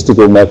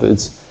statistical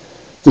methods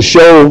to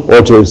show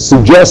or to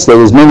suggest that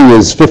as many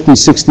as 50,000,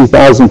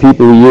 60,000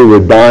 people a year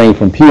were dying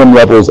from PM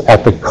levels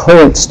at the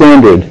current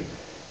standard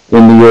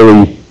in the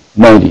early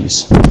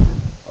 90s.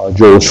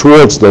 Joel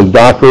Schwartz, Doug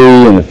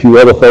Dockery, and a few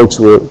other folks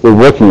were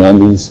working on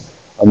these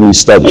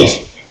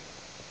studies.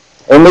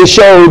 And they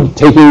showed,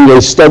 taking a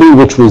study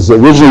which was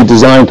originally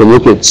designed to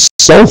look at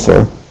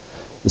sulfur,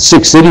 the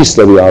six-city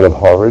study out of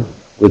Harvard,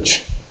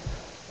 which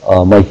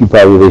Mike, you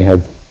probably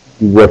have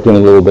worked in a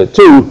little bit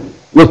too,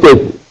 looked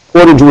at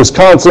Portage,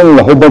 Wisconsin, and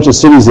a whole bunch of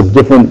cities of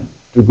different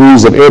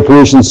degrees of air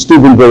pollution,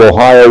 Steubenville,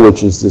 Ohio,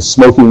 which is the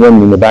smoking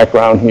one in the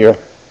background here.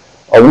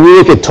 When you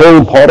look at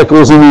total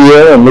particles in the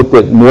air and looked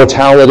at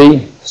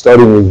mortality,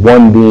 starting with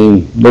one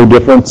being no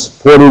difference,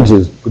 Portage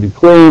is pretty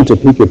clean,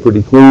 Topeka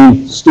pretty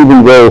clean,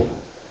 Steubenville,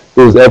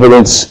 there was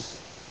evidence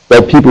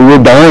that people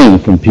were dying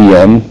from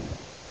PM.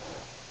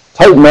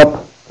 Tighten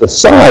up the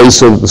size,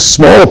 so the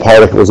smaller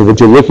particles of what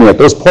you're looking at,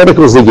 those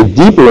particles, they get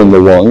deeper in the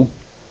lung,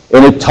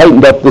 and it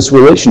tightened up this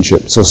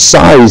relationship. So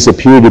size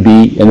appeared to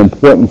be an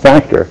important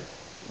factor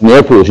in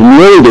air pollution. In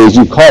the early days,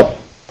 you caught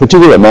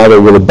particulate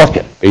matter with a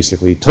bucket,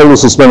 basically, total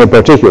suspended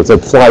particulates,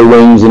 like fly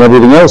wings and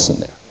everything else in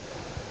there.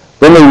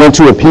 Then they went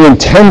to a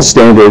PM10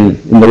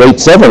 standard in the late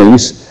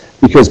 70s,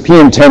 because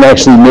PM10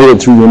 actually made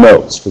it through your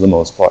nose for the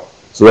most part.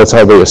 So that's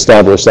how they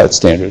established that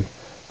standard.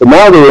 But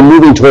now they were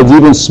moving towards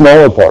even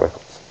smaller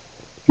particles.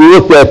 If you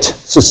look at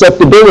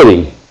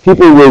susceptibility,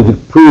 people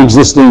with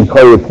pre-existing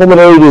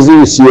cardiopulmonary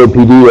disease,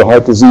 COPD, or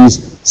heart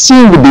disease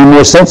seem to be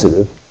more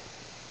sensitive,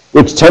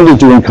 which tended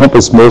to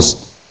encompass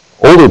most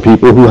older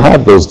people who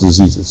have those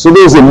diseases. So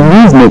there's a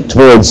movement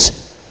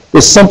towards,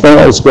 there's something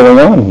else going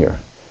on here.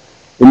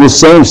 In the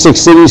same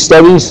six-city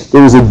studies,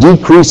 there was a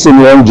decrease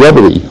in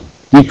longevity,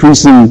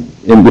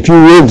 if you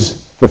lived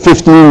for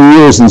 15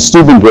 years in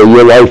Steubenville,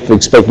 your life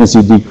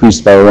expectancy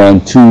decreased by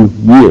around 2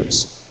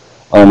 years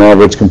on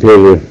average compared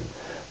to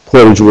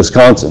Portage,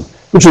 Wisconsin,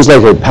 which was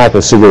like a pack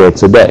of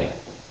cigarettes a day.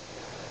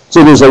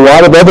 So there's a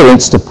lot of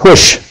evidence to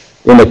push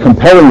in a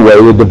compelling way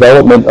the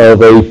development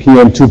of a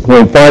PM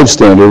 2.5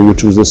 standard,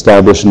 which was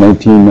established in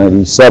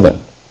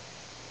 1997.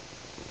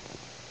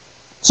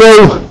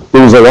 So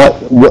there's a lot.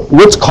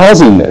 What's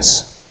causing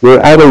this? We're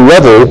at a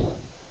level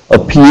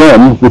of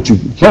PM, which you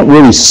can't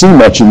really see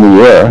much in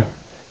the air.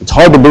 It's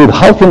hard to believe,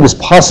 how can this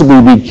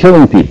possibly be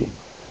killing people?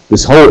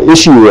 This whole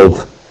issue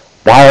of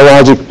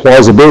biologic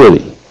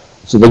plausibility.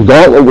 So the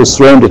gauntlet was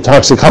thrown to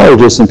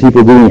toxicologists and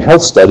people doing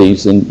health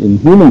studies in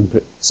human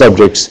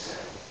subjects,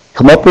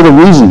 come up with a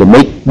reason to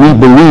make me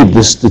believe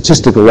this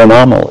statistical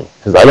anomaly,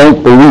 because I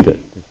don't believe it.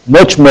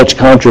 Much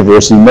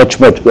controversy, much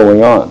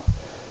going on.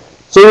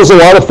 So there's a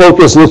lot of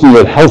focus looking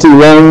at healthy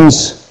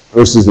lungs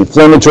versus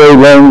inflammatory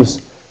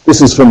lungs.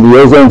 This is from the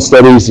ozone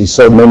studies. You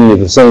saw many of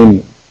the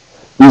same.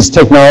 These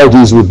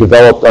technologies were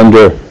developed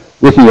under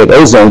looking at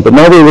ozone, but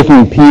now they're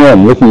looking at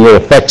PM, looking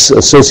at effects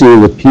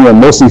associated with PM,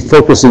 mostly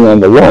focusing on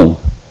the lung.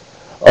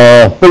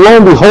 But lo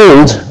and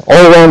behold,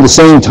 all around the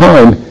same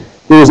time,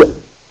 there was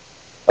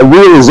a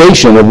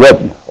realization of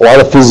what a lot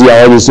of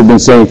physiologists have been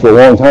saying for a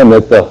long time,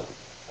 that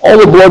all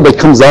the blood that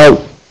comes out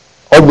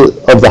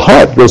of the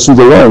heart goes through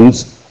the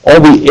lungs,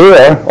 all the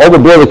air, all the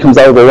blood that comes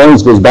out of the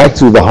lungs goes back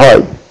through the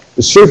heart.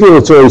 The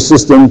circulatory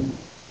system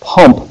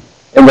pump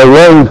and the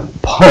lung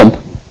pump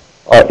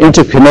are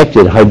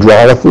interconnected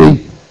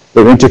hydraulically,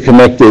 they're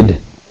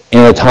interconnected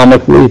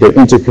anatomically, they're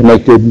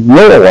interconnected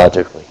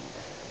neurologically.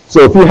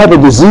 So if you have a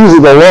disease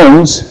of the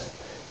lungs,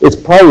 it's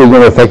probably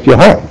going to affect your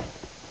heart.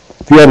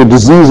 If you have a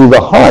disease of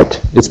the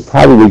heart, it's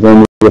probably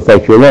going to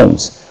affect your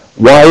lungs.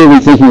 Why are we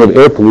thinking of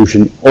air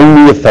pollution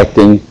only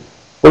affecting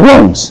the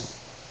lungs?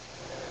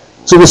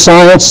 So the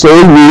science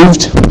slowly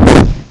moved.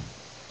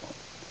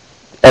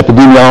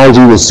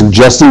 Epidemiology was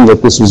suggesting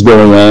that this was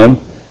going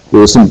on. There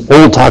was some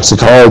old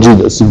toxicology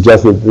that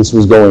suggested this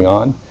was going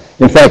on.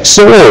 In fact,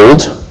 so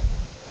old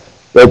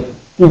that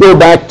you go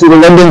back to the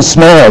London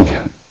smog.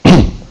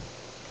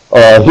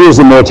 Here's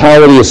the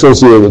mortality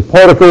associated with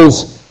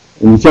particles,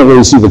 and you can't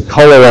really see the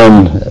color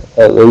on,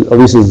 at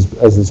least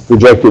as it's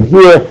projected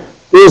here.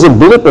 There's a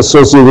blip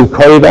associated with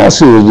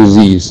cardiovascular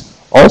disease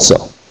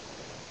also.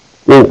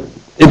 Well,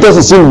 it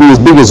doesn't seem to be as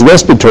big as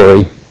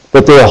respiratory,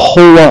 but there are a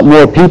whole lot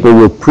more people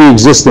with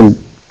pre-existing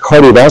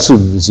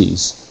cardiovascular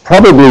disease.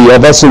 Probably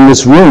of us in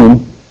this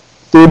room,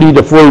 30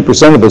 to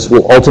 40% of us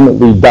will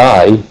ultimately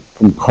die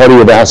from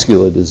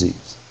cardiovascular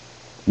disease,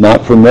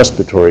 not from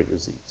respiratory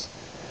disease.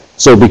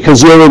 So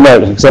because you're in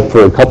that, except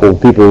for a couple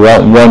of people who are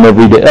out and run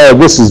every day,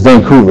 this is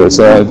Vancouver,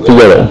 so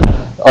forget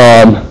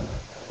it.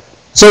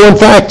 So in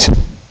fact,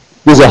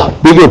 there's a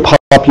bigger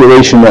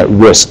population at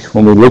risk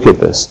when we look at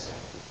this.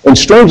 And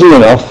strangely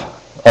enough,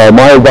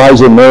 my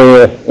advisor,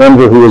 Maria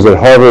Amber, who was at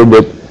Harvard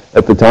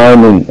at the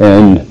time,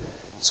 and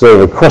sort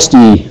of a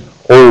crusty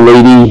old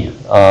lady,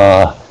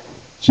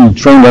 she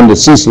trained under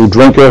Cecil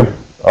Drinker,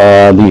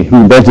 who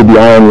invented the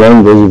iron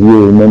lung. Those of you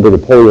who remember the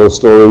polio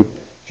story.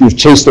 She was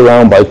chased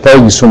around by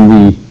thugs from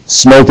the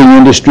smelting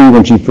industry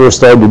when she first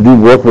started to do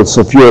work with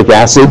sulfuric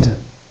acid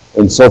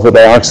and sulfur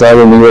dioxide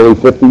in the early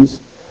 50s.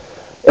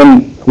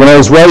 And when I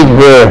was writing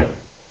her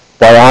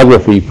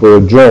biography for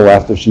a journal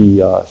after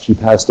she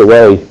passed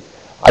away,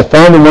 I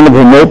found in one of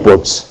her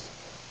notebooks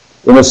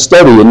in a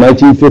study in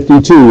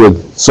 1952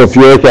 with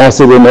sulfuric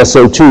acid and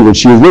SO2 that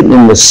she had written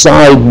in the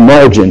side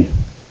margin,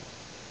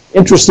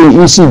 interesting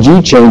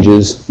ECG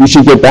changes, we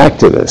should get back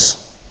to this.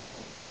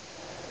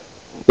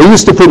 They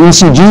used to put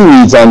ECG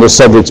reads on the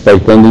subjects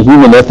back then. The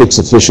human ethics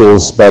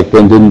officials back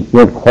then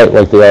weren't quite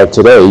like they are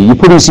today. You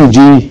put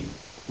ECG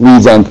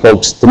reads on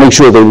folks to make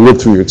sure they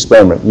lived through your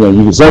experiment. You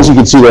know, as long as you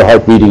could see their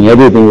heart beating,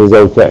 everything was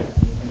okay.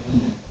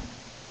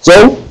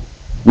 So,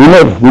 we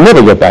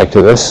never get back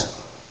to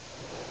this.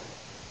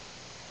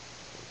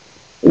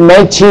 In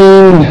I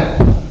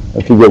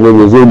forget what it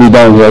was, it'll be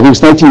down here, I think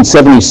it's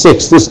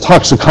 1976, this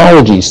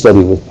toxicology study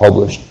was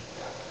published,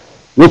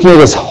 looking at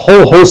this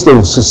whole host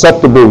of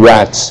susceptible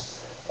rats,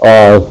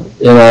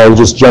 and I'll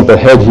just jump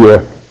ahead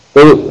here,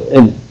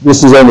 and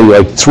this is only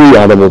like 3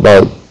 out of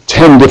about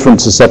 10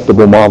 different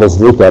susceptible models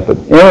looked at, but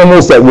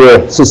animals that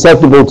were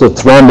susceptible to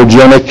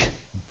thrombogenic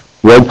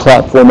blood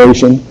clot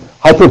formation,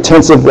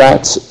 hypertensive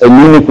rats,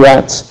 anemic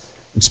rats,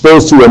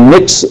 exposed to a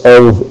mix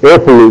of air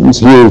pollutants.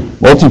 Here,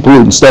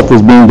 multi-pollutant stuff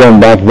was being done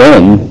back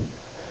then.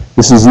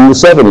 This is in the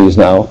 70s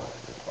now.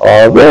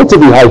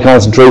 Relatively high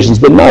concentrations,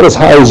 but not as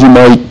high as you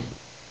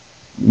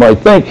might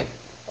think.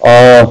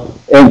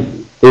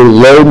 And they're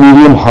low,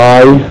 medium,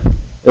 high.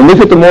 And look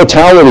at the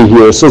mortality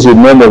here associated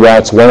with normal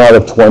rats, 1 out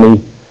of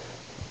 20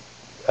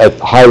 at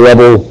high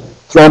level.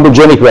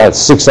 Thrombogenic rats,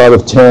 6 out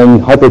of 10.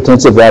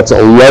 Hypertensive rats,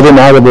 11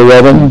 out of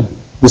 11.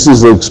 This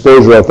is the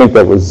exposure, I think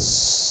that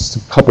was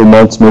a couple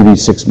months, maybe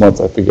 6 months,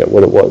 I forget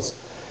what it was.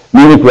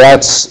 Munich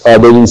rats, they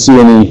didn't see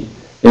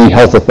any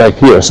health effect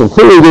here. So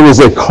clearly there was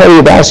a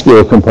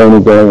cardiovascular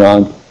component going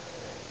on.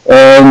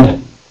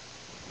 And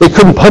they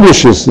couldn't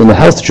publish this in the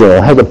health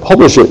journal. I had to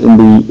publish it in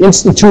the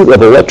Institute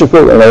of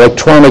Electrical and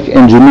Electronic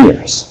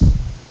Engineers.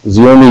 It was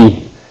the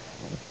only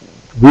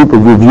group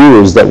of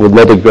reviewers that would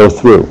let it go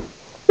through.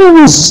 It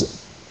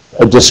was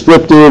a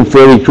descriptive,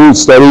 fairly crude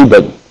study,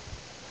 but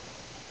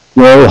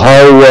you know,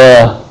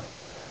 how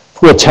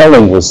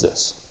foretelling was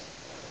this?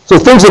 So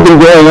things have been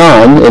going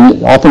on,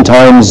 and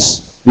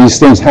oftentimes these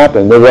things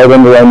happen. They're right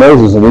under our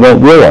noses, and we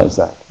don't realize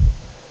that.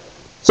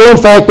 So in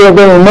fact, there have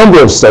been a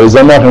number of studies.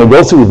 I'm not going to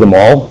go through them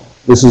all.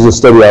 This is a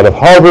study out of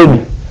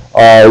Harvard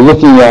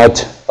looking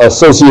at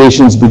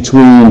associations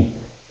between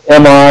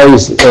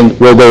MIs and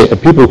where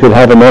people could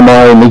have an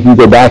MI and they can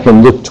go back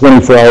and look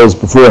 24 hours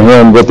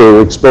beforehand what they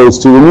were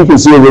exposed to. And you can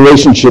see a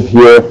relationship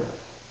here,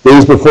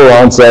 days before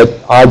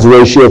onset, odds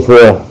ratio for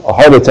a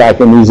heart attack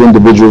in these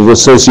individuals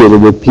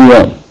associated with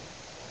PM.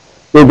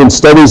 There have been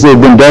studies that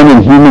have been done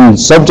in human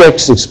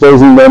subjects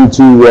exposing them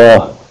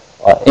to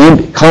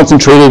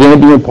concentrated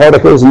ambient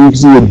particles, and you can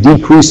see a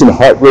decrease in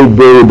heart rate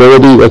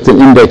variability. That's an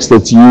index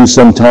that's used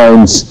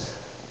sometimes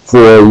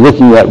for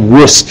looking at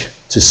risk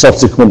to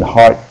subsequent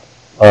heart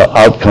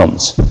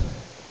outcomes.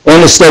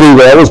 And a study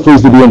that I was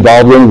pleased to be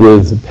involved in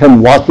with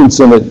Penn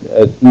Watkinson at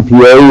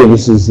EPA, and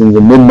this is in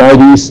the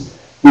mid-90s.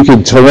 We could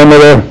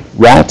telemeter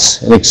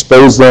rats and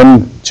expose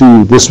them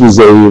to, this was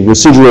a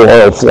residual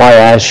oil fly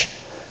ash,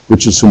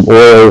 which is from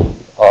oil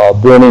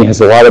burning,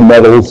 has a lot of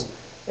metals.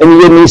 And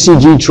you get an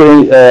ECG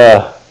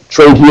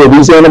trait here.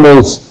 These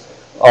animals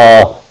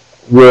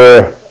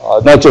were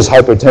not just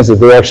hypertensive,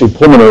 they were actually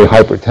pulmonary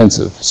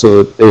hypertensive.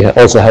 So they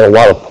also had a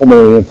lot of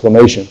pulmonary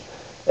inflammation.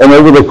 And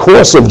over the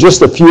course of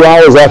just a few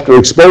hours after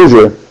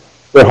exposure,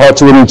 their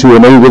hearts went into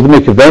an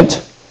arrhythmic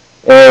event.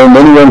 And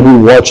anyone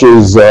who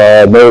watches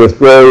Meredith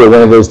Grey or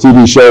one of those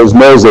TV shows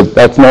knows that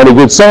that's not a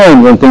good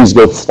sign when things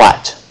go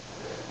flat.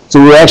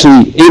 So we're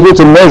actually able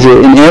to measure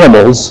in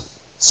animals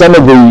some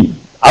of the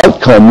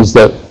outcomes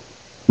that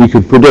we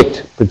could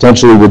predict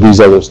potentially with these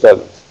other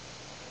studies.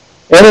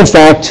 And in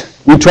fact,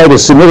 we tried to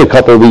submit a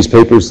couple of these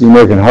papers to the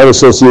American Heart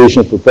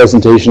Association for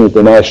presentation at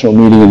the national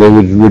meeting, and they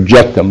would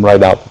reject them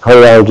right out. The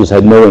cardiologists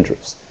had no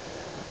interest.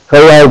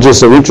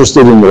 Cardiologists are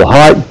interested in the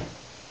heart.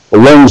 The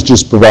lungs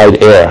just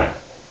provide air.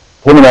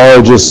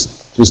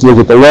 Pulmonologists just look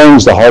at the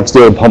lungs, the heart's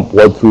there to pump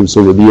blood through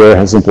so that the air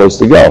has some place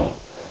to go.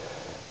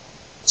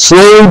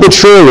 Slowly but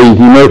surely,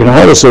 the American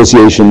Heart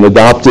Association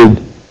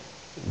adopted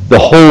the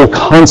whole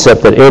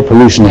concept that air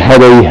pollution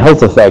had a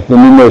health effect.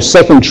 And in their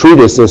second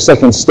treatise, their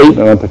second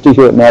statement on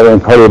particulate matter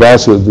and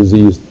cardiovascular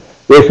disease,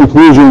 their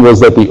conclusion was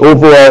that the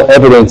overall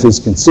evidence is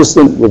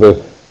consistent with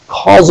a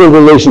causal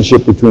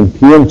relationship between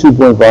PM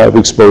 2.5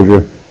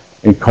 exposure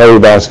and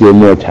cardiovascular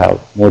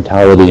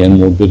mortality and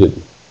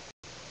morbidity.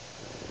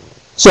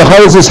 So how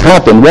does this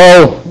happen?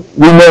 Well,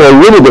 we know a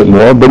little bit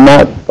more, but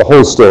not the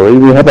whole story.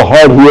 We have a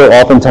heart here.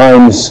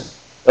 Oftentimes,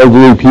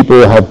 elderly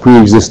people have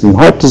pre-existing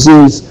heart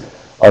disease.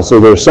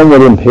 So they're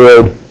somewhat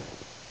impaired.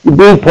 You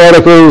breathe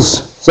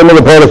particles. Some of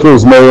the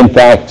particles may, in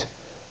fact,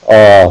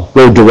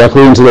 go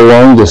directly into the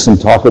lung. There's some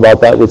talk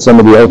about that with some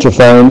of the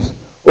ultrasounds.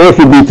 Or it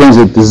could be things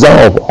that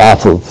dissolve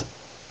off of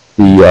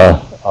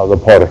the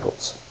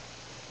particles.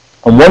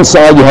 On one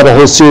side, you have a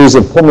whole series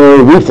of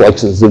pulmonary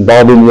reflexes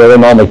involving the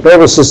autonomic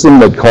nervous system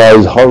that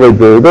cause heart rate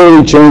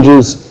variability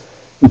changes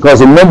and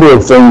cause a number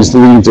of things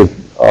leading to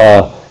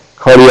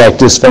cardiac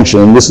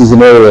dysfunction. And this is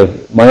an area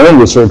of my own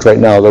research right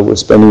now that we're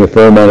spending a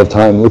fair amount of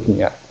time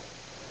looking at.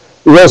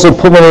 There's also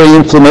pulmonary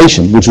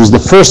inflammation, which was the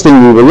first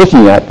thing we were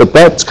looking at, but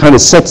that kind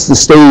of sets the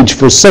stage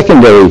for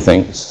secondary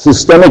things.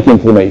 Systemic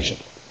inflammation,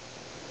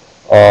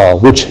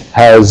 which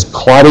has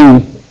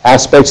clotting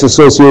aspects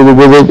associated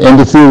with it,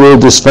 endothelial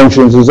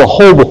dysfunctions. There's a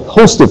whole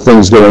host of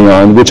things going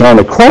on, which on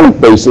a chronic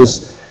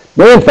basis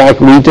may in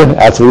fact lead to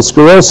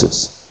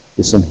atherosclerosis.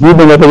 There's some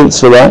human evidence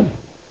for that,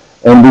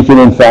 and we can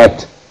in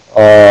fact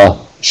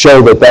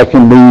show that that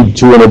can lead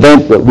to an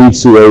event that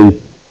leads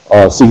to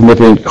a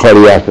significant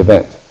cardiac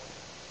event.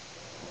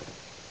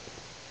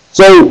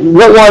 So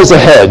what lies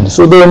ahead?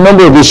 So there are a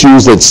number of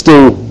issues that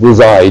still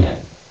reside.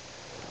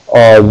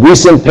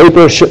 Recent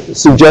paper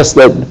suggests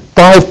that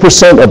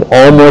 5% of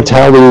all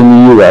mortality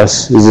in the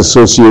U.S. is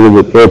associated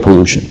with air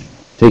pollution,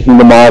 taking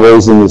the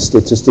models and the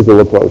statistical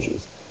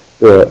approaches.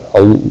 There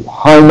are a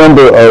high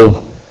number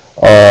of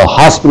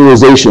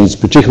hospitalizations,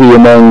 particularly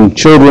among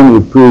children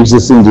with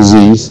pre-existing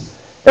disease,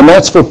 and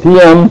that's for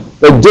PM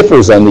that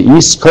differs on the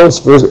East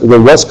Coast versus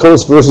the West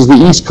Coast versus the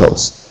East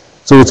Coast.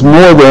 So it's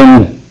more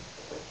than,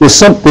 why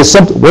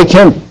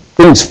can't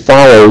things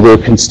follow their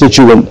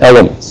constituent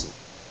elements?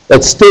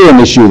 That's still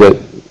an issue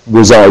that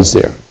resides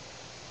there.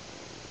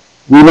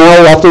 We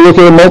now have to look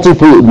at a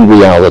multi-pollutant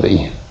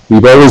reality.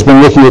 We've always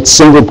been looking at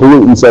single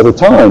pollutants at a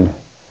time,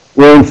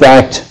 where in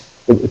fact,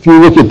 if you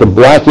look at the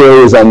black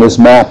areas on this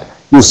map,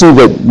 you'll see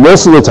that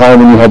most of the time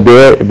when you have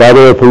bad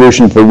air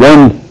pollution for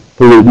one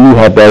pollutant, you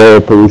have bad air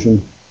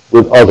pollution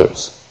with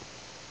others.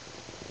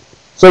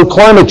 So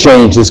climate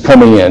change is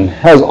coming in,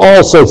 has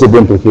all sorts of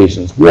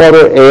implications.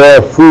 Water,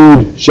 air,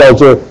 food,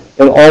 shelter,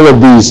 and all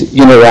of these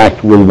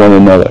interact with one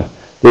another.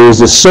 There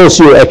is a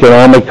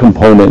socioeconomic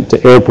component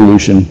to air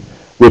pollution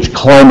which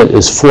climate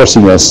is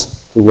forcing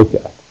us to look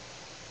at.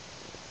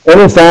 And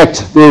in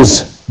fact,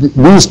 there's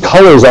these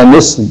colors on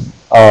this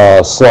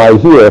slide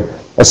here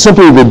are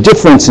simply the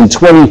difference in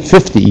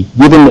 2050,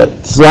 given the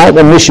flat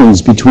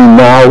emissions between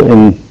now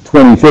and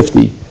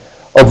 2050,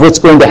 of what's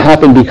going to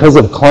happen because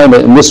of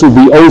climate, and this would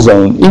be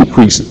ozone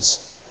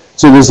increases.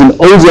 So there's an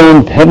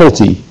ozone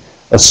penalty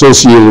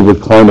associated with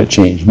climate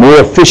change, more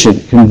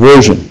efficient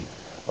conversion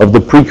of the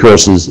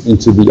precursors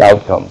into the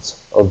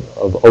outcomes of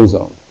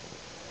ozone.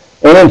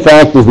 And in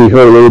fact, as we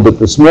heard a little bit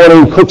this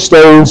morning, cook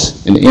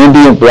stoves and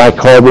ambient black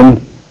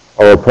carbon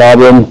are a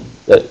problem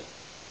that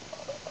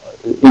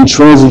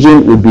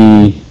intransigent would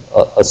be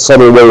a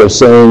subtle way of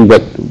saying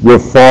that we're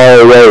far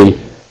away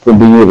from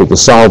being able to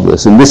solve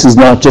this. And this is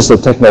not just a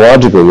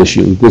technological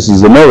issue, this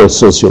is another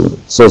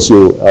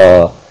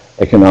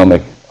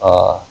socio-economic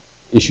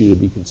issue to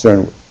be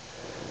concerned with.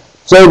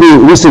 So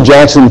the Lisa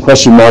Jackson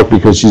question mark,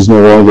 because she's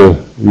no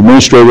longer the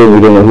administrator, and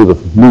we don't know who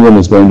the new one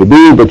is going to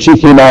be, but she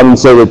came out and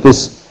said that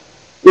this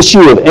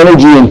issue of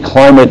energy and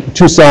climate,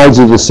 two sides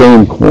of the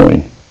same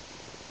coin.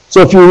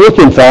 So if you look,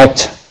 in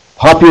fact,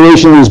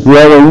 population is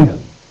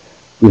growing.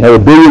 We had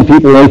 1 billion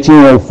people in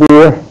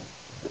 1804.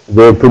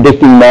 They're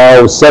predicting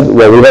now, we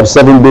have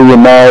 7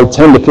 billion now,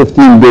 10 to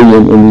 15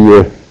 billion in the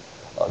year,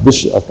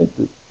 I think,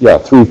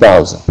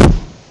 3000.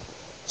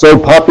 So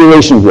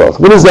population growth.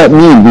 What does that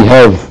mean? We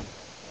have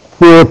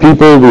poorer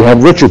people, we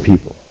have richer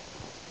people.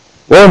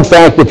 Well, in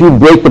fact, if you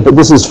break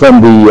this is from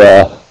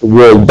the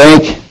World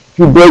Bank, if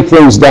you break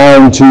things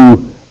down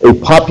to a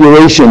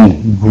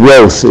population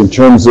growth in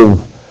terms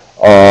of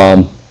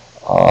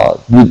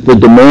the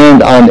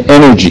demand on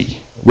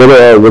energy, what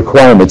are our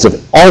requirements?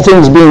 If all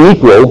things being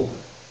equal,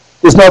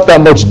 there's not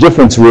that much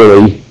difference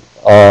really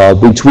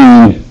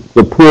between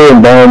the poor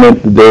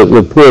environment,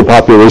 the poorer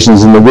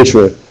populations and the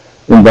richer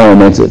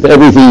environments. If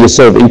everything is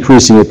sort of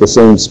increasing at the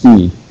same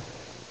speed.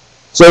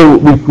 So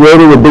we grow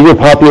to a bigger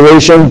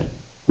population,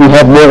 we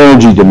have more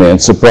energy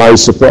demand.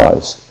 Surprise,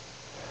 surprise.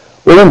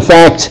 Well, in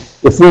fact,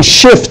 if we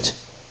shift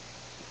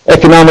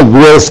economic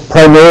growth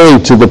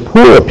primarily to the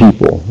poorer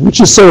people,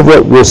 which is sort of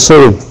what we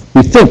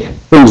think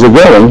things are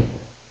going,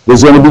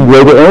 there's going to be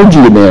greater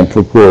energy demand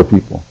for poorer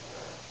people.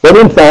 But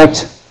in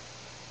fact,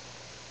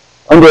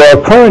 under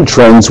our current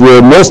trends,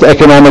 where most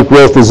economic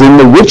growth is in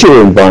the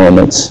richer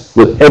environments,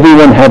 with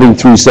everyone having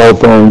 3 cell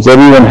phones,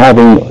 everyone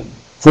having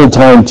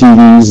full-time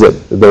TVs that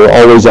they're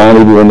always on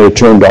even when they're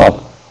turned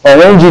off, our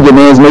energy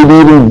demands may be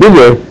even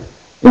bigger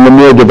in the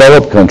more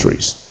developed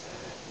countries.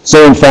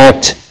 So in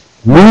fact,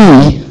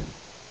 we,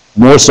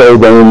 more so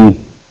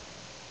than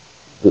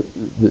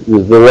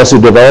the lesser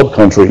developed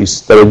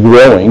countries that are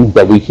growing,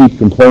 that we keep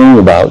complaining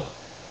about,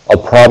 are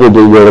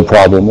probably where the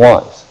problem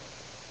lies.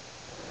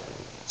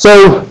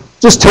 So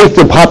just take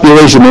the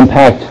population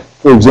impact,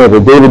 for example.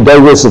 David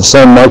Douglas of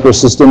Sun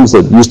Microsystems,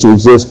 that used to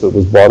exist but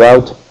was bought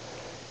out,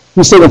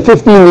 he said in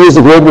 15 years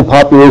the global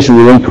population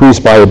will increase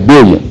by 1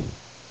 billion.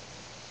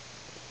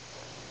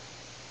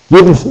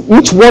 Give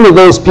each one of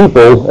those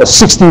people a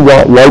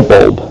 60-watt light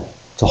bulb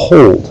to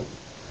hold.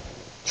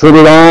 Turn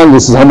it on,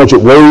 this is how much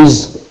it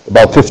weighs,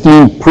 about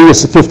 15,000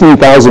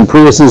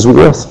 Priuses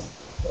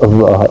worth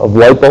of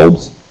light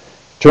bulbs.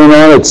 Turn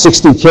on at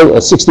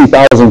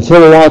 60,000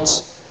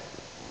 kilowatts.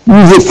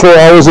 Use it 4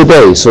 hours a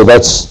day. So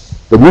that's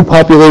the new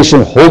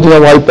population holding a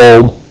light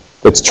bulb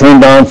that's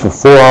turned on for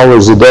 4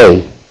 hours a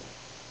day.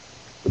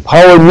 The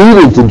power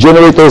needed to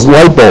generate those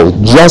light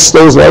bulbs, just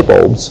those light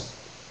bulbs,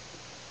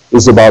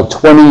 is about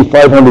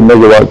 2,500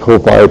 megawatt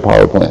coal-fired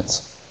power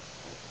plants,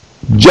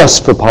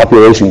 just for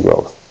population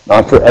growth,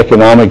 not for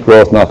economic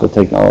growth, not for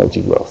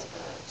technology growth.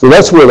 So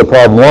that's where the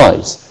problem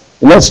lies.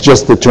 And that's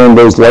just to turn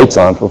those lights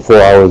on for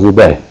 4 hours a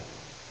day.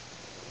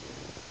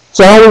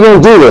 So how are we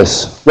going to do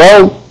this?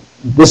 Well,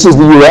 this is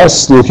the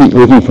U.S.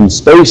 looking from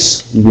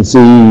space. You can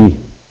see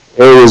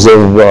areas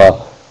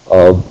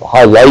of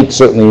high light,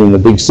 certainly in the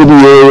big city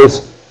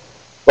areas.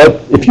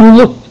 But if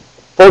you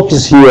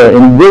focus here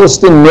in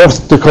Williston,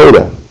 North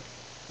Dakota,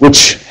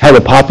 which had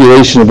a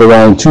population of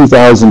around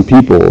 2,000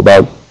 people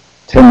about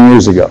 10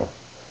 years ago.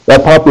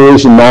 That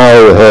population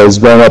now has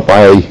gone up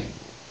by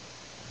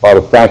about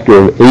a factor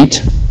of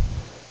 8.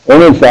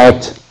 And in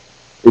fact,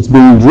 it's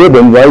being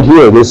driven right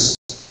here, this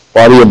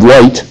body of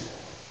light,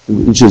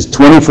 which is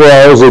 24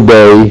 hours a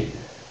day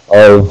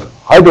of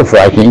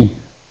hydrofracking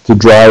to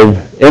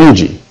drive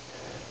energy.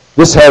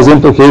 This has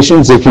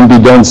implications. It can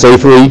be done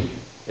safely.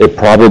 It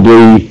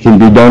probably can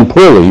be done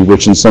poorly,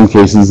 which in some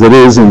cases it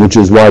is, and which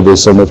is why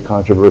there's so much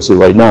controversy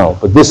right now.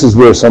 But this is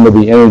where some of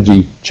the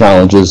energy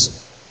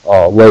challenges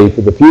lay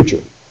for the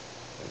future.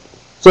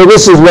 So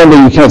this is one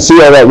that you can't see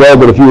all that well,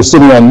 but if you were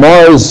sitting on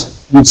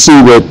Mars, you'd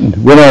see that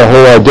we're not a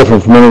whole lot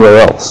different from anywhere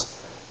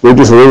else. We're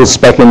just a little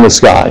speck in the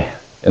sky.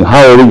 And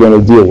how are we going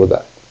to deal with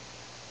that?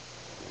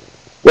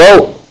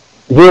 Well,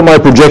 here are my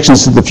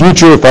projections to the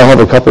future if I have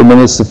a couple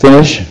minutes to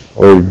finish,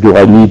 or do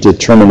I need to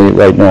terminate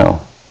right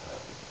now?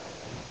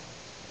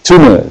 2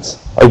 minutes.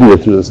 I can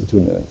get through this in 2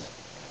 minutes.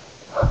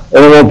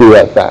 And it won't be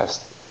that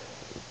fast.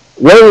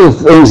 One of the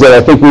things that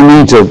I think we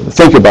need to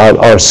think about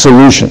are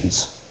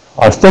solutions.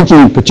 Our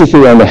thinking,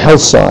 particularly on the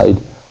health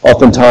side,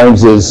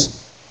 oftentimes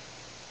is,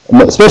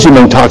 especially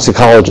among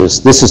toxicologists,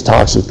 this is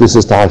toxic, this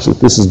is toxic,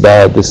 this is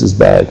bad, this is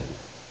bad.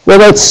 Well,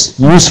 that's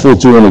useful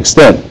to an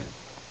extent.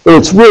 But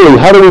it's really,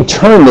 how do we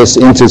turn this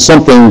into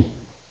something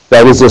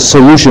that is a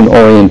solution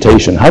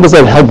orientation? How does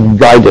that help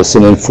guide us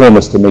and inform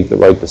us to make the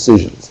right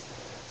decisions?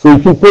 So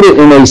we can put it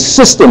in a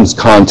systems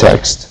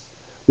context,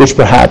 which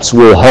perhaps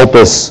will help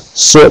us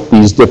sort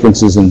these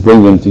differences and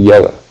bring them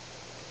together.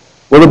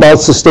 What about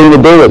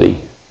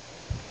sustainability?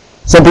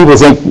 Some people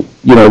think,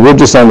 we're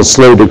just on a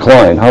slow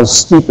decline. How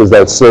steep is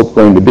that slope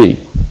going to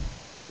be?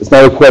 It's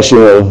not a question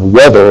of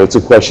whether, it's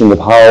a question of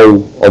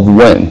how, of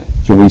when.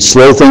 Can we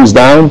slow things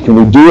down? Can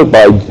we do it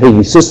by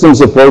taking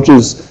systems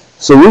approaches,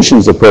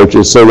 solutions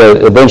approaches, so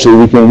that eventually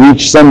we can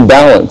reach some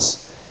balance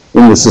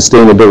in the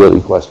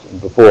sustainability question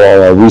before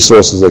all our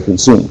resources are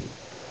consumed?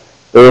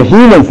 There are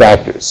human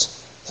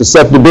factors.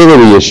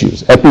 susceptibility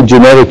issues,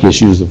 epigenetic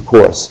issues, of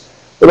course,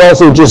 but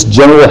also just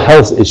general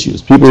health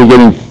issues. People are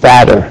getting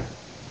fatter.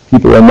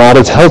 People are not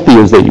as healthy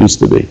as they used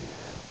to be.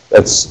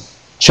 That's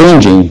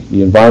changing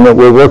the environment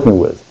we're working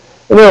with.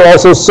 And there are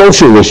also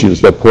social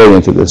issues that play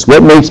into this.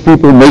 What makes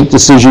people make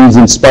decisions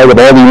in spite of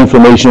all the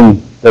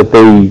information that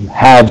they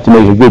have to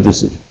make a good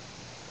decision?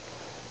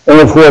 And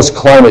of course,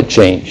 climate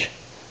change.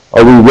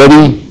 Are we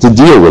ready to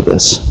deal with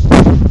this?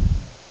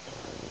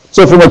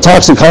 So from a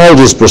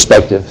toxicologist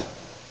perspective,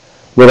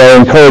 what I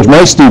encourage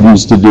my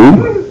students to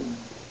do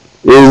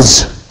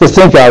is to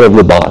think out of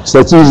the box.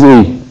 That's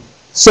easily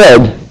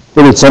said,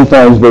 but it's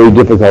sometimes very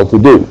difficult to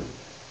do.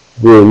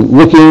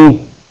 We're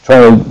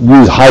trying to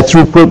use high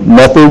throughput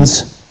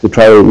methods to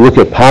try to look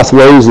at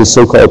pathways, the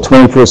so-called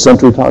 21st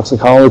century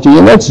toxicology,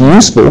 and that's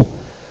useful,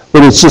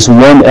 but it's just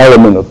one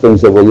element of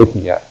things that we're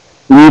looking at.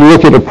 We need to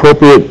look at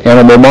appropriate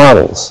animal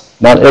models.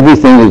 Not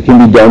everything that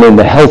can be done in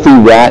the healthy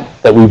rat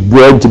that we've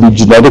bred to be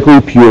genetically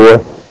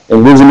pure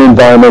and lives in an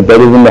environment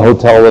better than the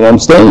hotel that I'm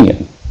staying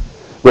in.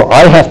 Well,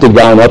 I have to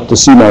gown up to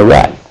see my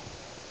rat.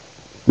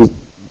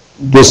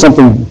 There's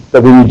something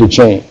that we need to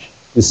change.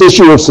 This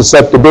issue of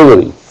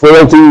susceptibility,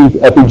 frailty,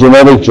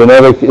 epigenetic,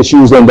 genetic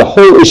issues, and the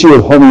whole issue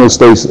of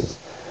homeostasis.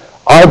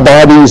 Our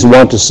bodies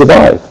want to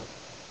survive.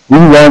 We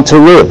want to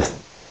live.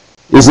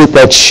 Is it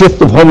that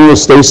shift of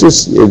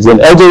homeostasis? Is an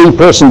elderly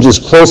person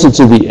just closer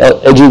to the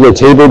edge of the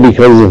table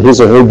because of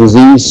his or her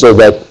disease, so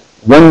that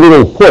one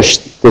little push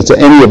that to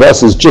any of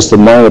us is just a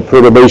minor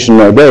perturbation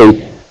in our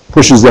day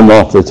pushes them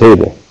off the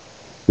table?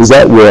 Is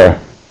that where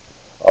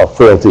our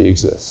frailty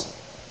exists?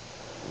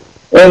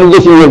 And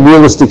looking at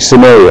realistic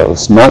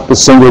scenarios, not the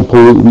single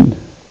pollutant,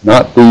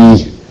 not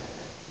the,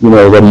 the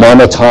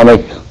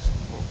monotonic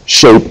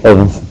shape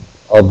of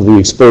the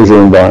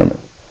exposure environment.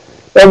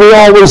 And we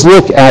always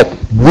look at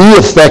the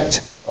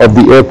effect of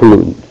the air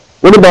pollutant.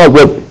 What about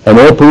what an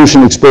air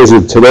pollution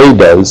exposure today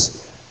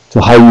does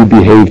to how you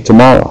behave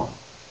tomorrow,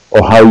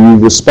 or how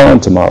you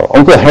respond tomorrow?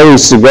 Uncle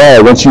Harry's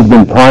cigar, once you've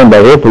been primed by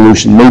air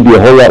pollution, may be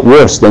a whole lot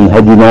worse than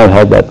had you not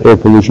had that air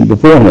pollution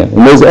beforehand.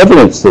 And there's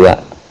evidence to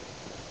that.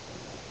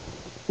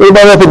 What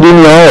about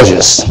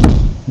epidemiologists?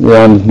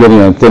 I'm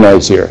getting on thin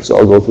ice here, so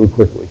I'll go through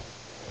quickly.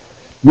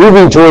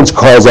 Moving towards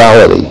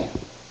causality.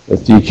 The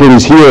kid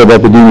is here of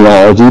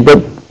epidemiology,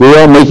 but we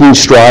are making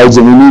strides,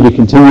 and we need to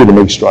continue to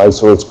make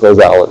strides towards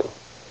causality.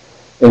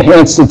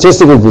 Enhanced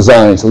statistical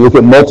design to look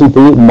at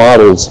multi-pollutant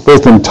models,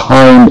 both in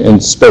time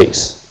and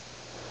space.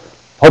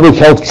 Public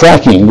health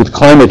tracking with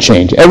climate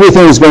change.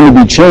 Everything is going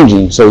to be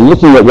changing, so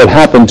looking at what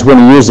happened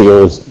 20 years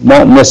ago is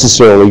not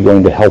necessarily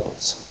going to help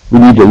us. We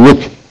need to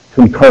look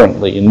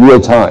concurrently in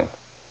real time.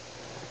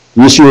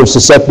 The issue of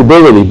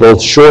susceptibility,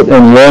 both short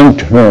and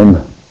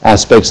long-term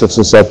aspects of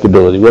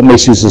susceptibility. What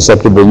makes you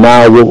susceptible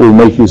now? What will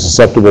make you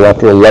susceptible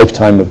after a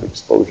lifetime of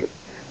exposure?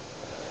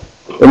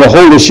 And the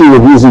whole issue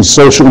of using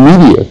social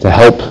media to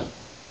help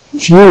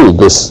fuel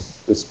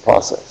this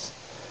process.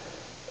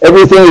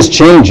 Everything is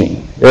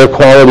changing. Air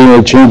quality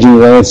in a changing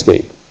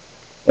landscape.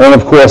 And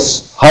of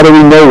course, how do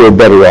we know we're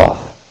better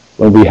off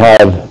when we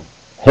have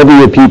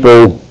heavier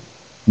people,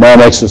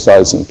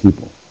 non-exercising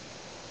people?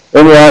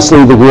 And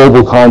lastly, the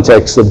global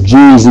context of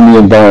genes in the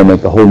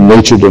environment, the whole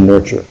nature to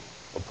nurture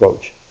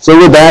approach. So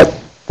with that,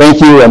 thank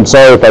you. I'm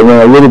sorry if I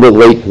ran a little bit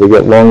late because I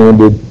got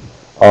long-winded.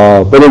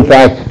 But in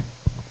fact,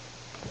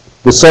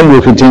 the sun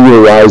will continue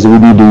to rise and we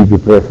need to be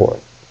prepared for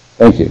it.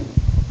 Thank you.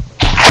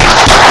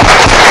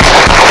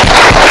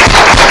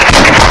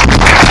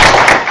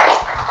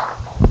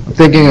 I'm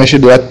thinking I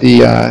should let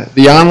the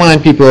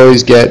online people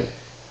always get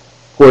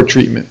poor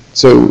treatment.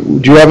 So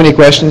do you have any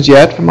questions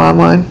yet from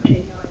online?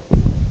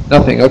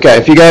 Nothing. Okay.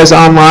 If you guys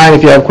online,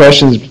 if you have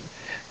questions,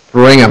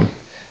 bring them.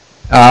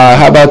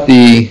 How about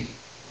the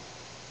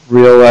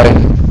real life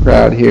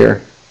crowd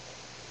here?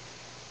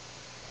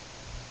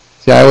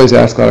 See, I always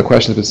ask a lot of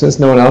questions, but since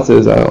no one else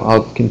is,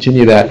 I'll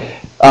continue that.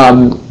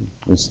 Oh,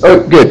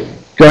 good.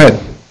 Go ahead.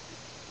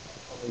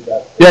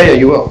 Yeah,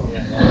 you will.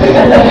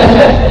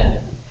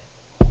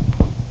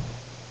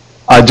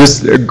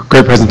 Just a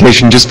great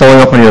presentation. Just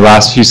following up on your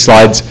last few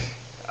slides,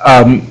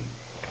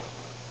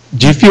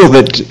 do you feel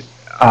that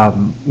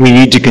we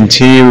need to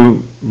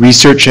continue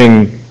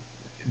researching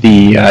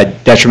the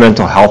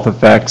detrimental health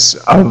effects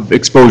of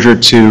exposure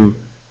to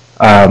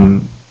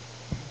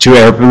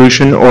air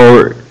pollution,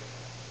 or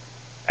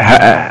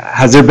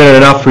has there been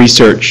enough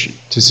research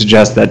to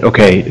suggest that,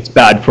 okay, it's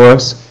bad for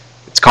us,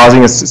 it's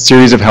causing us a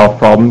series of health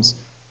problems,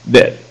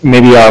 that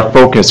maybe our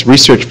focus,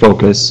 research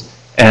focus,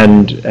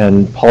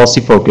 and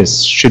policy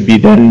focus should be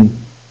then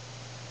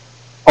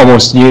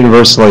almost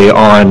universally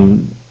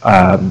on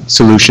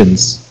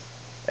solutions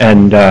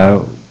and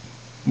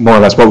more or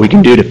less what we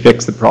can do to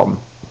fix the problem?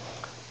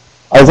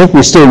 I think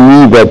we still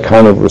need that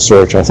kind of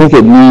research. I think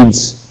it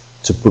needs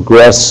to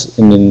progress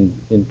in an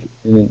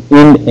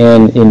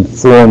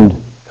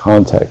informed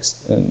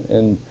context.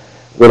 And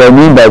what I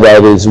mean by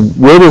that is,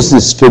 where does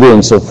this fit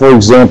in? So for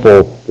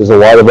example, there's a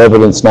lot of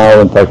evidence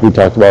now, in fact we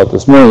talked about it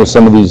this morning, of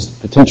some of these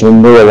potential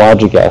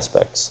neurologic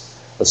aspects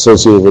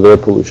associated with air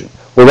pollution.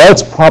 Well,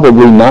 that's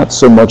probably not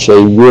so much a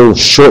real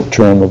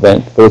short-term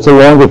event, but it's a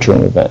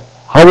longer-term event.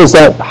 How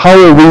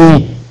are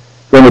we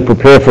going to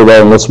prepare for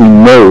that unless we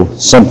know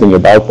something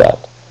about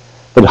that?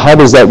 But how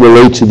does that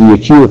relate to the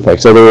acute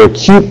effects? Are there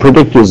acute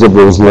predictors of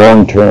those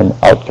long-term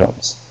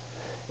outcomes?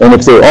 And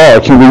if there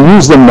are, can we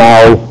use them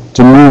now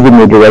to move in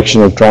the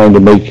direction of trying to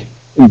make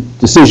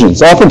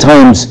decisions?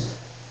 Oftentimes,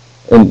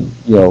 and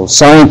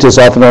scientists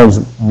oftentimes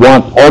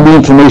want all the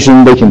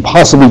information they can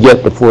possibly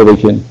get before they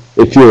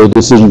feel a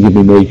decision can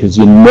be made, because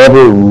you're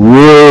never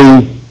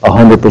really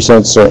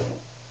 100% certain.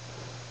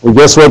 Well,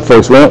 guess what,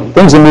 folks?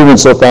 Things are moving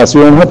so fast,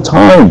 we don't have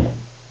time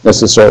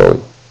necessarily.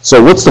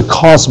 So what's the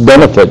cost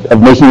benefit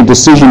of making a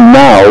decision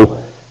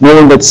now,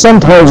 knowing that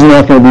sometimes you're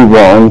not going to be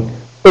wrong,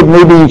 but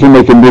maybe you can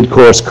make a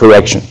mid-course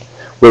correction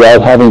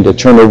without having to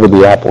turn over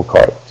the apple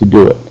cart to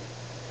do it.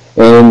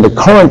 And in the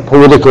current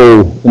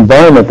political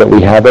environment that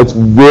we have, that's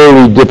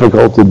very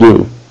difficult to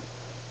do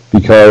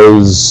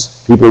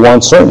because people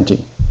want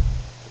certainty.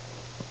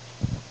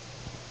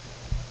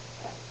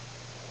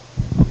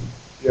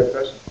 You have a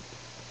question?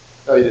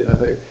 Oh, you didn't. I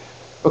thought you...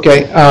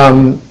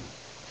 Okay.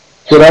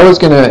 What I was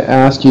going to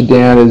ask you,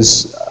 Dan,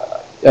 is,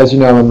 as you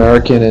know, I'm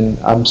American, and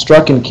I'm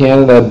struck in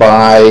Canada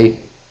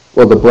by,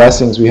 well, the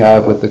blessings we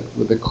have with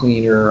the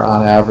cleaner,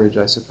 on average,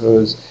 I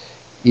suppose,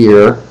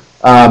 air.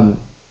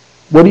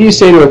 What do you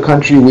say to a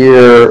country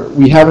where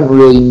we haven't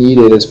really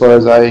needed, as far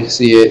as I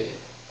see it,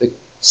 the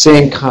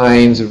same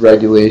kinds of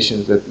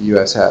regulations that the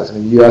U.S. has? I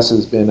mean, the U.S.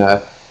 has been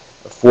a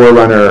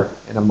forerunner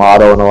and a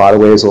model in a lot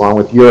of ways, along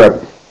with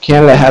Europe.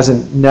 Canada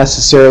hasn't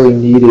necessarily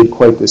needed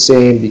quite the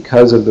same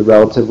because of the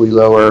relatively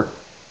lower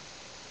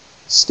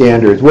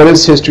standards. What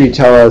does history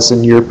tell us,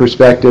 in your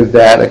perspective,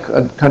 that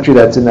a country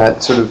that's in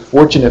that sort of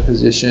fortunate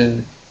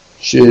position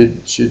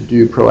should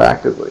do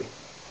proactively?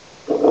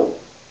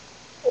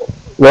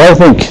 Well, I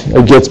think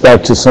it gets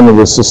back to some of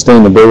the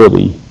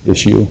sustainability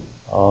issue.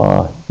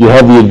 You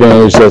have the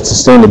advantage that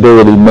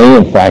sustainability may,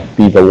 in fact,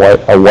 be a light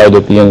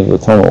at the end of the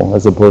tunnel,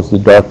 as opposed to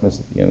darkness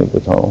at the end of the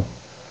tunnel.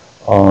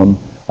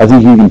 I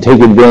think you can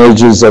take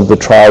advantages of the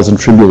trials and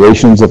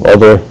tribulations of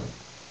other,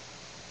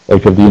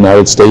 like of the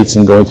United States,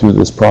 in going through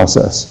this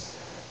process.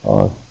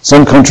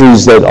 Some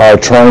countries that are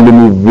trying to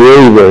move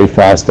very, very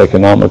fast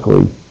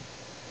economically,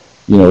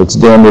 it's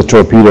damn the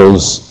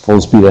torpedoes,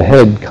 full speed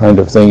ahead kind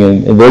of thing,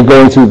 and they're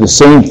going through the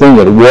same thing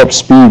at warp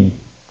speed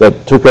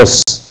that took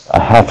us a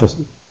half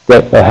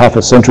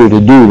a century to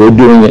do. They're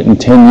doing it in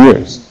 10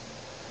 years,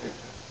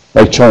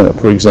 like China,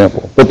 for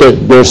example. But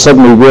they're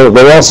suddenly,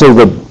 they're also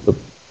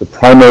the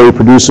primary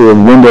producer of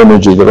wind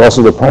energy. They're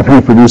also the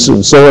primary producer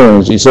of solar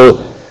energy.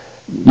 So,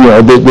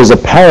 there's a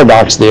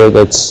paradox there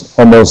that's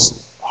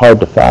almost hard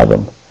to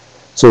fathom.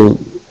 So,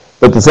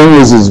 but the thing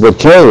is what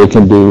Canada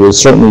can do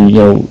is certainly,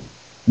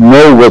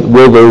 know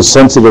where those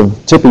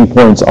sensitive tipping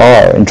points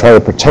are and try to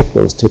protect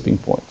those tipping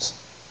points,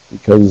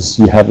 because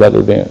you have that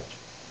advantage.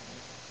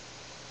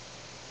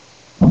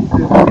 We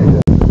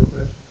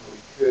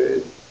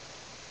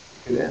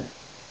could end.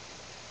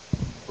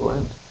 We'll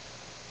end.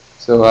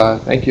 So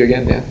thank you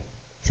again, Dan.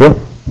 Sure.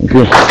 Thank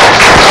you.